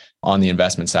here on the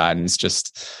investment side. And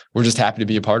we're just happy to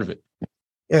be a part of it.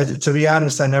 Yeah, to be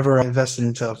honest, I never invested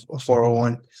into a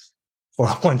 401k.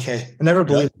 I never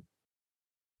believed it.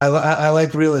 I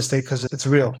like real estate because it's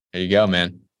real. There you go,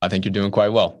 man. I think you're doing quite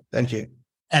well. Thank you.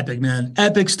 Epic, man.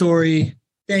 Epic story.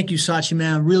 Thank you, Sachi,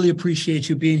 man. Really appreciate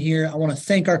you being here. I want to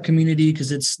thank our community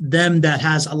because it's them that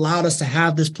has allowed us to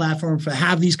have this platform, to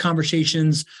have these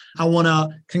conversations. I want to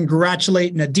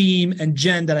congratulate Nadeem and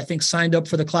Jen that I think signed up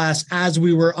for the class as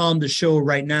we were on the show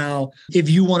right now. If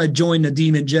you want to join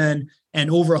Nadeem and Jen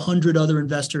and over 100 other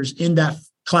investors in that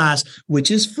class, which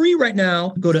is free right now,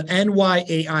 go to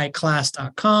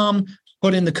nyaiclass.com,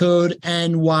 put in the code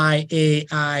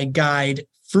NYAI guide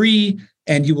free,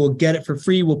 and you will get it for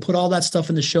free. We'll put all that stuff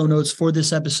in the show notes for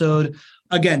this episode.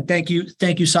 Again, thank you.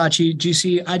 Thank you, Sachi.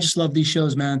 GC, I just love these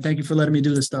shows, man. Thank you for letting me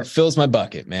do this stuff. It fills my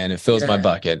bucket, man. It fills my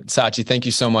bucket. Sachi, thank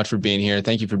you so much for being here.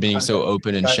 Thank you for being so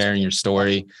open and sharing your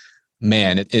story.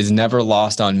 Man, it is never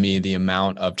lost on me the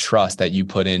amount of trust that you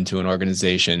put into an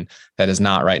organization that is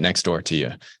not right next door to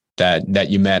you, that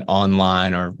you met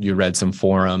online or you read some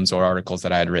forums or articles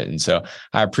that I had written. So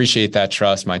I appreciate that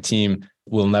trust. My team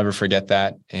will never forget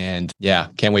that. And yeah,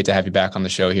 can't wait to have you back on the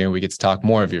show here. We get to talk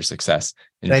more of your success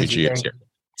in future years here.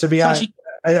 To be honest,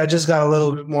 I just got a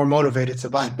little bit more motivated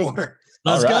to buy more.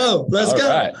 Let's go. Let's go.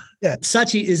 Right. Yeah.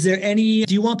 Sachi,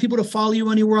 do you want people to follow you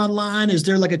anywhere online? Is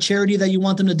there like a charity that you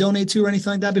want them to donate to or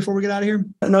anything like that before we get out of here?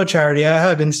 No charity. I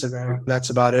have Instagram. That's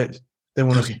about it. They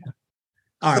want to.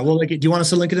 All right. Well, do you want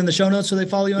us to link it in the show notes so they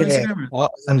follow you on Instagram?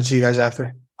 I'll send it to you guys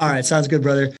after. All right. Sounds good,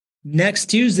 brother. Next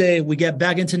Tuesday, we get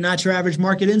back into Not Your Average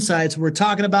Market Insights. We're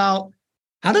talking about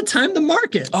how to time the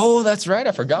market. Oh, that's right.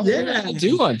 I forgot what we're going to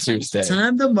do on Tuesday.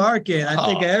 Time the market. I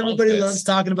think everybody loves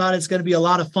talking about it. It's going to be a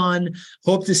lot of fun.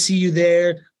 Hope to see you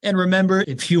there. And remember,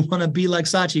 if you want to be like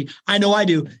Sachi, I know I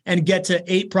do, and get to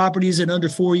 8 properties in under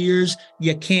 4 years,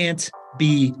 you can't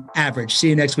be average. See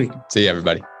you next week. See you,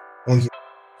 everybody. Thank you.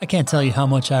 I can't tell you how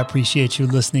much I appreciate you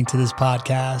listening to this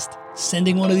podcast.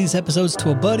 Sending one of these episodes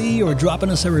to a buddy or dropping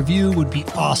us a review would be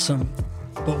awesome.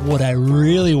 But what I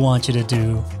really want you to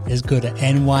do is go to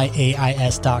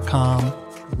nyais.com,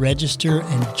 register,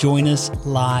 and join us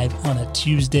live on a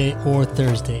Tuesday or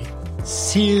Thursday.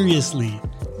 Seriously,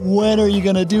 when are you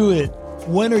going to do it?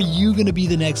 When are you going to be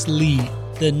the next Lee,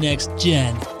 the next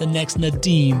Jen, the next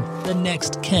Nadeem, the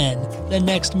next Ken, the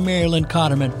next Marilyn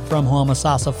Cotterman from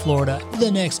Homosassa, Florida,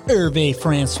 the next Hervé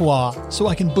Francois, so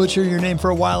I can butcher your name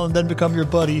for a while and then become your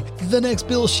buddy, the next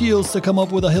Bill Shields to come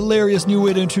up with a hilarious new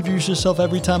way to introduce yourself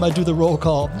every time I do the roll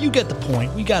call. You get the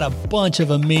point. We got a bunch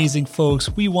of amazing folks.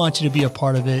 We want you to be a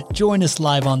part of it. Join us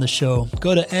live on the show.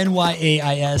 Go to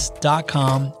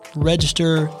nyais.com.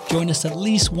 Register, join us at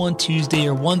least one Tuesday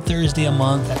or one Thursday a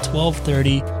month at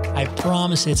 12:30. I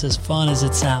promise it's as fun as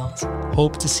it sounds.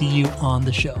 Hope to see you on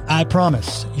the show. I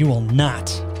promise you will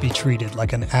not be treated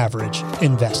like an average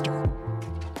investor.